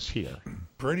have this here.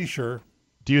 Pretty sure.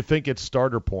 Do you think it's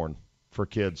starter porn for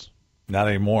kids? Not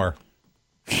anymore.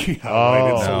 It's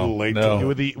a little late.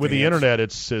 With the internet,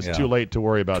 it's too late to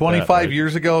worry about 25 that, right?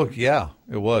 years ago, yeah,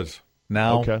 it was.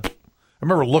 Now, I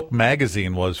remember Look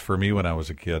magazine was for me when I was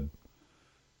a kid.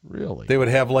 Really? They would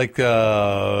have like they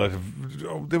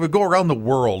would go around the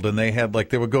world, and they had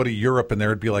they would go to Europe, and there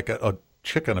would be like a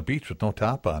chick on a beach with no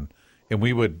top on, and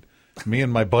me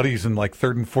and my buddies in like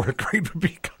third and fourth grade would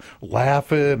be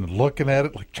laughing and looking at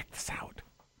it like, check this out.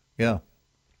 Yeah.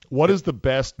 What is the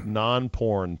best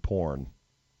non-porn porn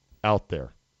out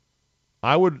there?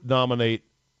 I would nominate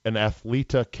an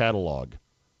Athleta catalog.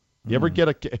 You ever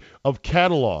get of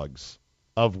catalogs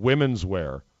of women's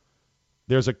wear?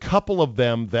 There's a couple of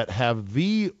them that have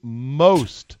the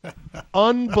most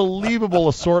unbelievable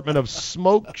assortment of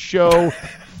smoke show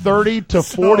 30 to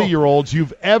 40-year-olds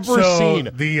you've ever seen.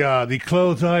 The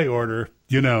clothes I order,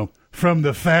 from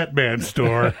the Fat Man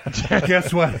store,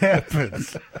 guess what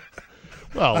happens?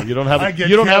 Well, you don't have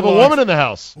a woman in the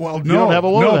house. Well, no, you don't have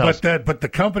a woman in the house. but the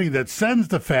company that sends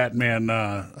the Fat Man,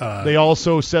 they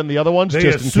also send the other ones they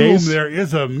just in assume case. There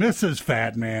is a Mrs.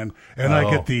 Fat Man, and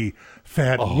I get the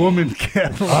Fat Woman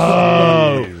catalog.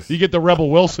 Oh, you get the Rebel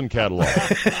Wilson catalog.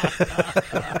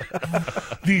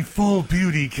 The full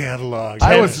beauty catalog.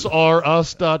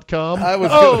 TentsRUs.com. That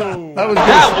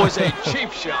was a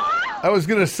cheap shot. I was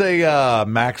going to say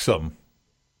Maxim.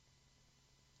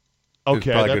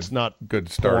 Okay, that's not good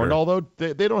starter. Porn, although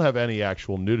they don't have any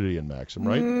actual nudity in Maxim,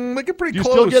 right? They get pretty Do you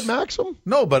close. still get Maxim?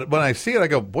 No, but when I see it, I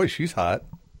go, boy, she's hot.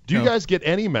 Do you guys get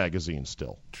any magazines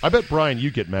still? I bet, Brian, you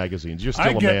get magazines. You're still I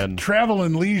a get man. Travel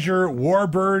and Leisure,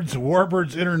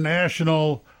 Warbirds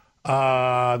International,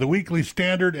 The Weekly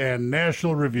Standard and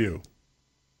National Review.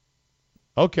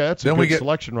 Okay, that's a good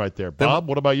selection right there. Bob,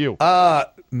 what about you?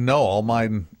 No, all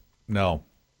mine, no.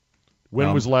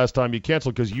 When was the last time you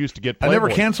canceled? Because you used to get Playboy. I never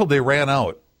canceled. They ran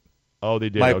out. Oh, they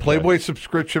did? My okay. Playboy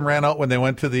subscription ran out when they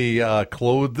went to the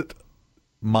clothed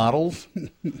models.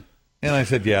 And I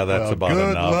said, yeah, that's about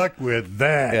enough. Good luck with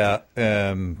that. Yeah,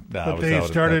 and but they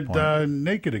started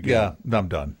naked again. Yeah, I'm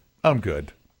done. I'm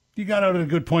good. You got out at a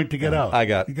good point to get out.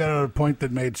 You got out at a point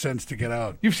that made sense to get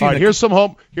out. You've seen All right, here's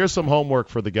some homework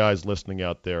for the guys listening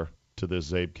out there to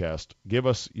this Zabecast. Give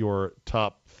us your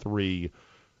top 3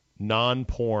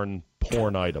 non-porn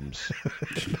items,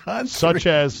 such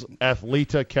as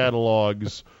Athleta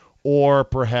catalogs, or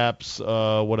perhaps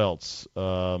what else?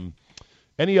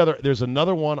 Any other? There's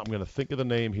another one. I'm going to think of the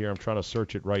name here. I'm trying to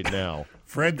search it right now.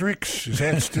 Fredericks, is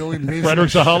that still in business?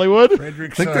 Fredericks of Hollywood?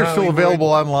 Fredericks I think they're still available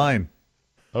online.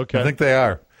 Okay. I think they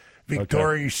are.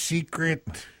 Victoria's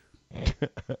Secret.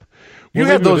 You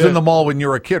had those in the mall when you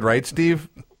were a kid, right, Steve?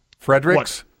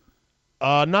 Fredericks?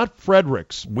 Not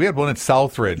Fredericks. We had one at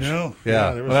Southridge. No.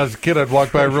 Yeah. When I was a kid, I'd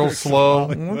walk by real slow.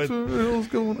 What the hell's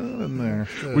going on in there?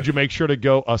 Would you make sure to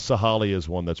go? Sahali is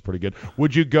one that's pretty good.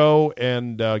 Would you go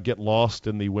and get lost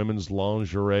in the women's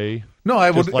lingerie? No, I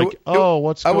would. What's going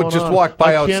on? I would just walk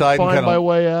by outside and find my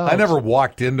way out. I never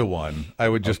walked into one. I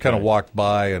would just kind of walk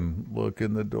by and look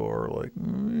in the door like.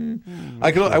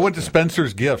 I went to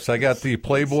Spencer's Gifts. I got the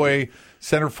Playboy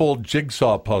centerfold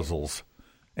jigsaw puzzles.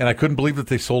 And I couldn't believe that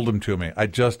they sold them to me. I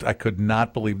could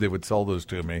not believe they would sell those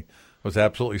to me. I was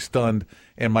absolutely stunned.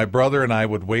 And my brother and I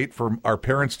would wait for our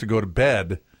parents to go to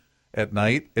bed at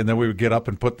night, and then we would get up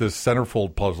and put this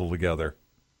centerfold puzzle together.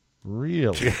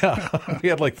 Really? Yeah. We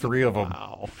had like 3 of them.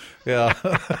 Wow. Yeah.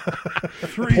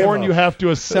 Porn you have to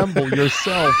assemble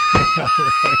yourself.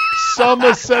 Some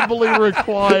assembly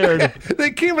required.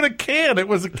 They came in a can. It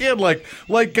was a can like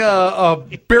a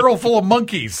barrel full of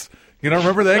monkeys. You know,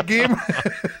 remember that game?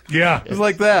 Yeah. It was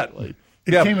like that.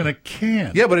 It came in a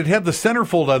can. Yeah, but it had the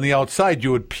centerfold on the outside.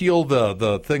 You would peel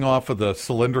the thing off of the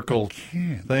cylindrical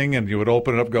thing, and you would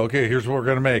open it up and go, okay, here's what we're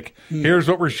going to make. Here's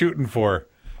what we're shooting for.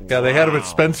 Yeah, they had them at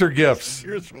Spencer Gifts.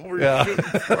 Here's what we're shooting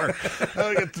for.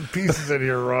 I'll get the pieces in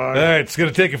here wrong. All right, it's going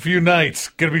to take a few nights.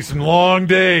 Going to be some long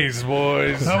days,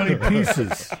 boys. How many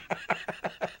pieces?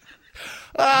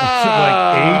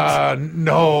 Like 8?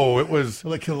 No, it was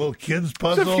like a little kid's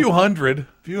puzzle. It was a few hundred.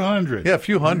 Yeah, a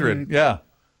few hundred. Yeah.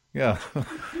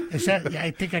 Is that?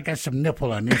 I think I got some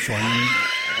nipple on this one.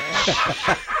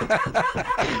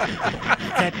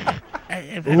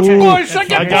 Boy,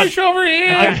 second push over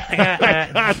here.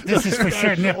 This is for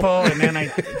sure nipple, and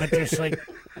then but there's like,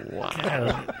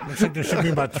 wow, looks like there should be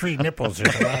about 3 nipples.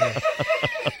 There's a lot of.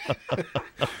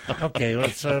 Okay,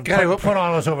 let's put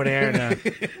all those over there. And, all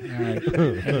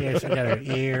right. I guess I got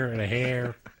an ear and a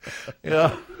hair.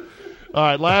 Yeah. All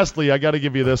right, lastly, I got to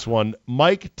give you this one.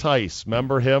 Mike Tice,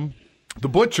 remember him? The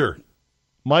Butcher.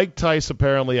 Mike Tice,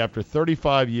 apparently, after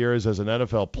 35 years as an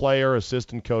NFL player,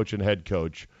 assistant coach, and head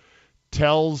coach,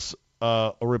 tells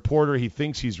a reporter he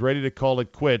thinks he's ready to call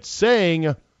it quits,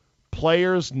 saying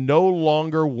players no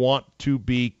longer want to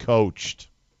be coached.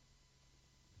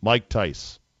 Mike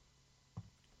Tice.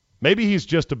 Maybe he's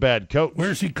just a bad coach.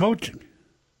 Where's he coaching?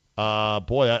 I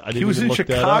didn't. He was in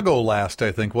Chicago last,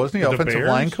 I think, wasn't he? Offensive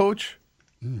line coach.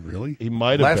 Really? He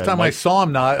might have. Last time I saw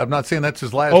him, I'm not saying that's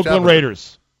his last. Oakland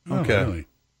Raiders. Okay. Oh, really?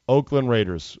 Oakland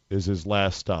Raiders is his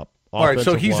last stop. All right,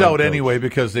 so he's out anyway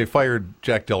because they fired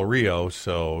Jack Del Rio.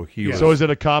 So So is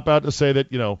it a cop out to say that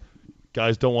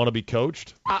guys don't want to be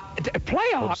coached?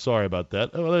 Playoff. Oh, sorry about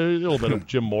that. A little bit of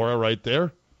Jim Mora right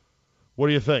there. What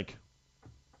do you think?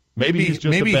 Maybe he's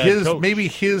just a bad coach. Maybe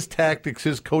his tactics,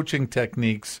 his coaching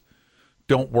techniques,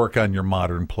 don't work on your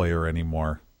modern player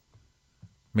anymore.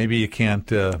 Maybe you can't.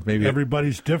 Maybe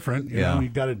everybody's different. You know, you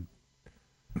got a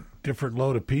different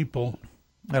load of people.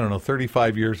 I don't know.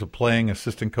 35 years of playing,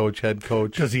 assistant coach, head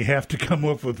coach. Does he have to come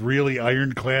up with really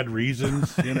ironclad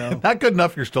reasons? Not good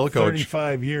enough. You're still a coach.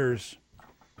 35 years.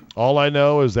 All I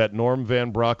know is that Norm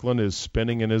Van Brocklin is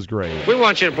spinning in his grave. We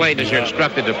want you to play as you're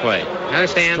instructed to play.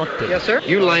 Understand? Yes, sir.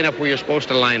 You line up where you're supposed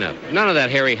to line up. None of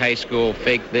that Harry High School,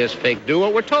 fake this, fake do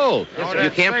what we're told. You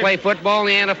can't play football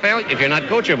in the NFL if you're not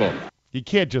coachable. You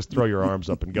can't just throw your arms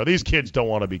up and go, these kids don't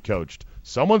want to be coached.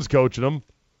 Someone's coaching them,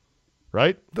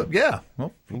 right? Yeah.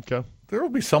 Well, okay. There will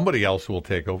be somebody else who will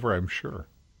take over, I'm sure.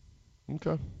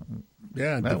 Okay.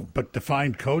 Yeah, but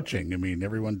define coaching. I mean,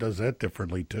 everyone does that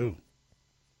differently, too.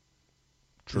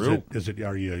 True.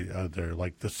 Are you there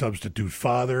like the substitute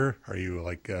father? Are you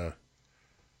like a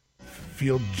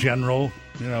field general?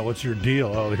 What's your deal?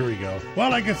 Oh, here we go.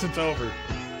 Well, I guess it's over.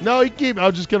 No, I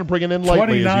was just going to bring it in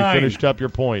lightly as you finished up your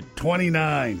point.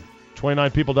 29.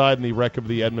 29 people died in the wreck of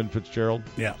the Edmund Fitzgerald.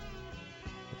 Yeah.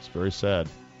 It's very sad.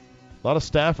 A lot of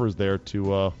staffers there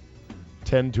to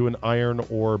tend to an iron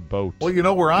ore boat.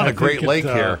 Well, we're on a Great Lake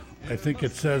here. I think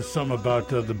it says something about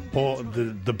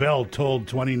the bell tolled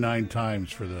 29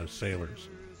 times for the sailors.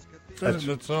 That's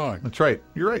the song. That's right.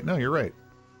 You're right. No, you're right.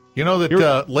 You know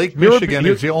that Lake Michigan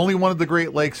is the only one of the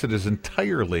Great Lakes that is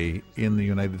entirely in the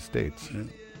United States. Yeah.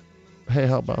 Hey,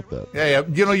 how about that? Yeah.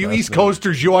 You East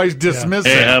Coasters, you always dismiss it.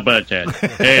 Hey, how about that?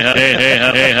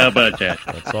 hey, how about that?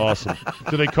 That's awesome.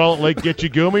 Do they call it Lake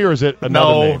Gitchagumi, or is it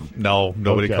another name? No,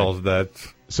 nobody calls it that.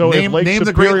 So name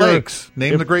the Great Lakes.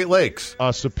 Name the Great Lakes.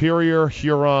 Superior,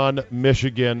 Huron,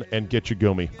 Michigan, and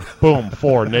Gitchagumi. Boom,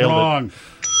 4. Nailed Wrong.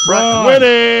 It.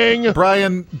 Winning.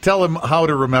 Brian, tell him how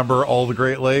to remember all the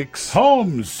Great Lakes.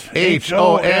 Homes.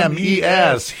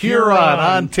 Homes. Huron,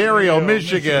 Ontario,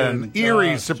 Michigan,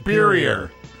 Erie,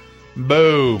 Superior.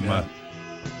 Boom. Yeah.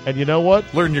 And you know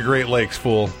what? Learn your Great Lakes,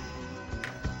 fool.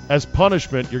 As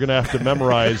punishment, you're going to have to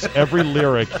memorize every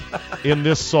lyric in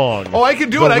this song. Oh, I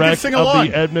can do it. I can sing along.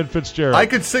 The Edmund Fitzgerald. I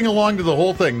could sing along to the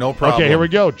whole thing, no problem. Okay, here we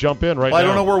go. Jump in right now. I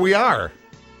don't know where we are.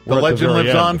 The legend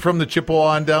lives on from the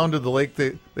Chippewa on down to the lake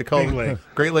they call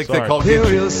Great Lake. They call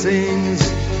Imperial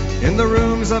sings in the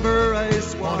rooms of her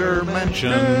ice water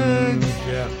mansion.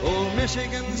 Yeah. Old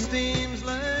Michigan steams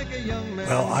like a young man.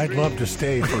 Well, I'd love to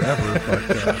stay forever,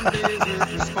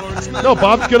 but no,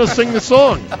 Bob's going to sing the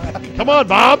song. Come on,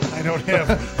 Bob. I don't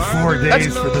have 4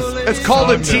 days for this. It's called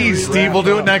a tease, Steve. We'll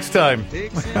do it next time.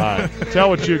 All right. Tell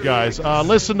what you guys.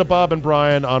 Listen to Bob and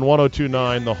Brian on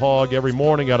 102.9 The Hog every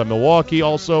morning out of Milwaukee.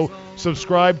 Also,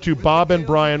 subscribe to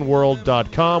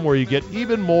bobandbrianworld.com where you get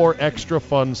even more extra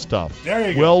fun stuff. There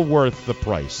you go. Well worth the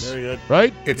price. Very good.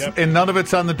 Right? And none of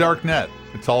it's on the dark net.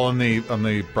 It's all on the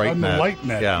bright net. On the light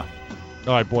net. Yeah.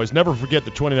 All right, boys. Never forget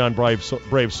the 29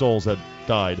 brave souls that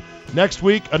died. Next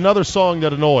week, another song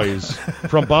that annoys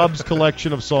from Bob's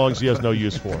collection of songs he has no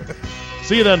use for.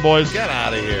 See you then, boys. Get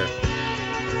out of here.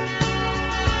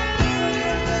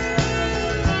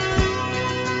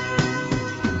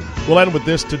 We'll end with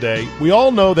this today. We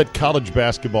all know that college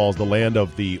basketball is the land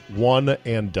of the one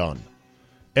and done.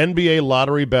 NBA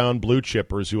lottery-bound blue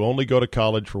chippers who only go to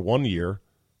college for 1 year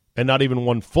and not even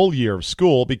 1 full year of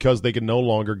school because they can no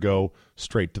longer go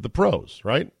straight to the pros,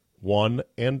 right? One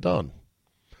and done.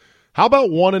 How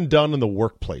about one and done in the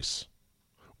workplace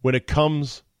when it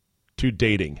comes to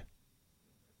dating?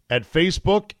 At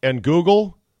Facebook and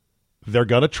Google, they're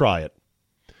going to try it.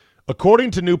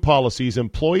 According to new policies,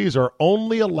 employees are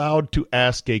only allowed to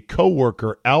ask a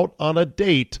coworker out on a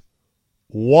date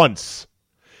once.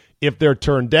 If they're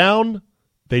turned down,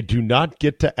 they do not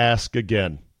get to ask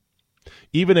again.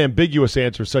 Even ambiguous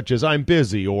answers such as I'm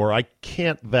busy or I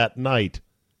can't that night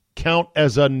count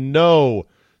as a no,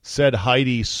 said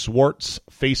Heidi Swartz,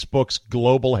 Facebook's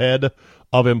global head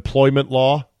of employment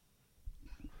law.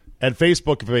 At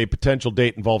Facebook, if a potential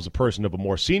date involves a person of a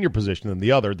more senior position than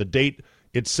the other, the date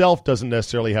itself doesn't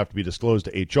necessarily have to be disclosed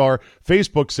to HR.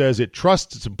 Facebook says it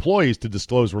trusts its employees to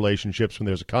disclose relationships when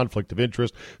there's a conflict of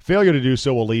interest. Failure to do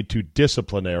so will lead to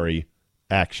disciplinary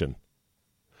action.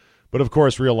 But, of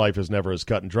course, real life is never as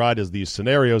cut and dried as these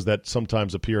scenarios that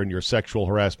sometimes appear in your sexual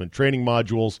harassment training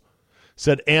modules,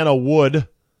 said Anna Wood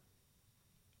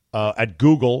at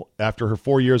Google after her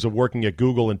 4 years of working at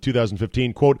Google in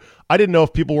 2015, quote, I didn't know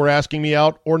if people were asking me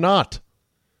out or not.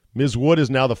 Ms. Wood is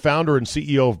now the founder and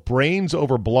CEO of Brains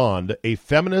Over Blonde, a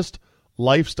feminist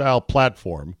lifestyle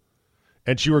platform,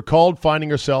 and she recalled finding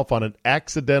herself on an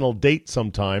accidental date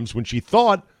sometimes when she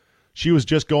thought she was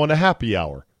just going to happy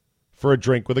hour for a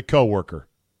drink with a coworker,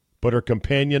 but her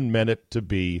companion meant it to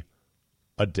be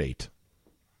a date.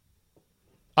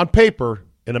 On paper,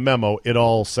 in a memo, it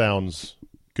all sounds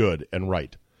good and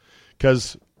right,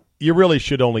 because you really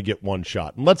should only get one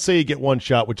shot. And let's say you get one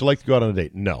shot. Would you like to go out on a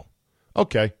date? No.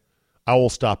 Okay. I will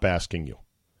stop asking you.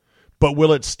 But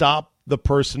will it stop the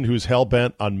person who's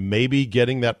hell-bent on maybe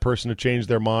getting that person to change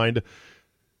their mind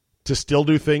to still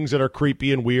do things that are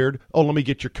creepy and weird? Oh, let me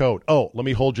get your coat. Oh, let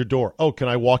me hold your door. Oh, can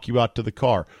I walk you out to the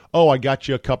car? Oh, I got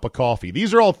you a cup of coffee.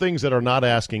 These are all things that are not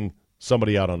asking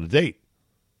somebody out on a date,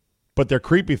 but they're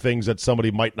creepy things that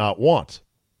somebody might not want.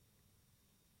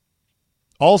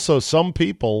 Also, some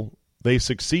people, they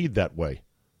succeed that way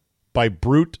by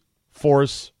brute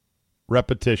force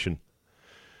repetition.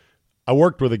 I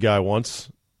worked with a guy once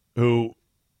who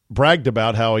bragged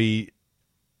about how he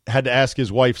had to ask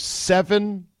his wife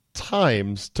 7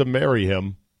 times to marry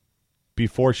him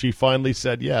before she finally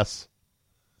said yes.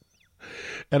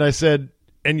 And I said,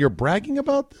 and you're bragging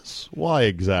about this? Why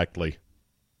exactly?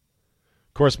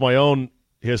 Of course, my own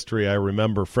history, I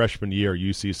remember freshman year,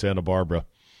 UC Santa Barbara,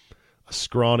 a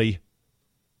scrawny,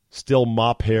 still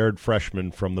mop-haired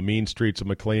freshman from the mean streets of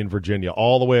McLean, Virginia,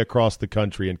 all the way across the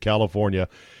country in California,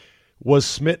 was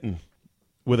smitten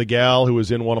with a gal who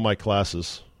was in one of my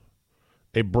classes,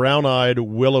 a brown-eyed,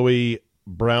 willowy,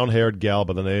 brown-haired gal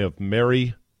by the name of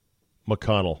Mary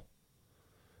McConnell,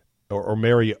 or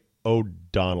Mary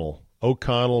O'Connell.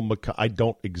 I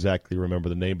don't exactly remember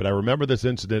the name, but I remember this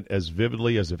incident as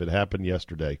vividly as if it happened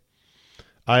yesterday.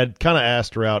 I had kind of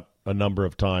asked her out a number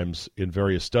of times in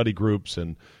various study groups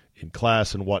and in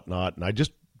class and whatnot, and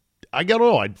I got to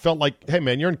know. I felt like, hey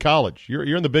man, you're in college, you're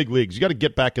in the big leagues. You got to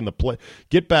get back in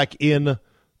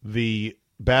the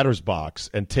batter's box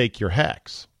and take your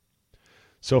hacks.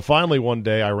 So finally, one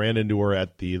day, I ran into her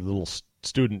at the little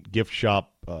student gift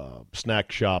shop,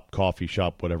 snack shop, coffee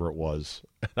shop, whatever it was.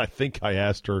 And I think I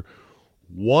asked her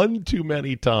one too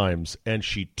many times, and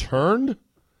she turned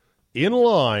in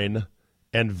line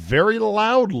and very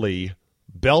loudly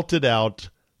belted out,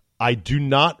 "I do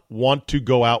not want to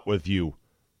go out with you.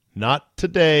 Not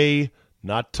today,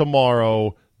 not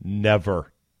tomorrow,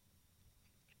 never."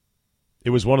 It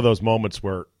was one of those moments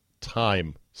where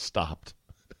time stopped.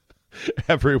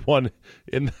 Everyone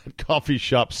in that coffee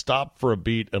shop stopped for a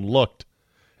beat and looked.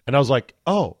 And I was like,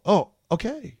 oh,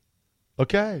 okay.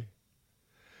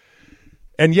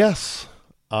 And yes,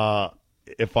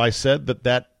 if I said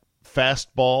that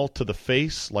fastball to the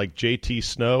face like JT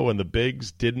Snow and the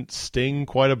Bigs didn't sting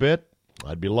quite a bit,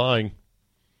 I'd be lying.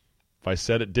 If I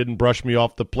said it didn't brush me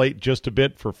off the plate just a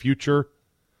bit for future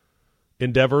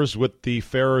endeavors with the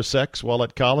fairer sex while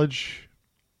at college,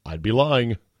 I'd be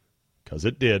lying, because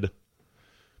it did.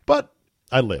 But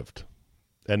I lived,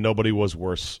 and nobody was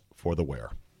worse for the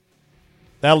wear.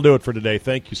 That'll do it for today.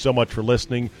 Thank you so much for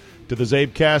listening to the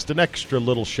Zabecast, an extra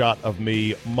little shot of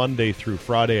me Monday through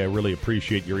Friday. I really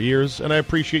appreciate your ears, and I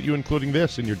appreciate you including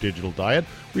this in your digital diet.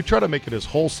 We try to make it as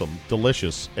wholesome,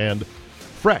 delicious, and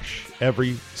fresh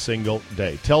every single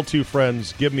day. Tell two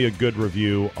friends, give me a good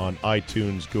review on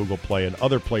iTunes, Google Play, and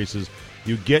other places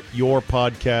you get your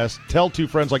podcast. Tell two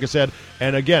friends, like I said,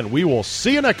 and again, we will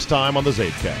see you next time on the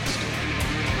Zabecast.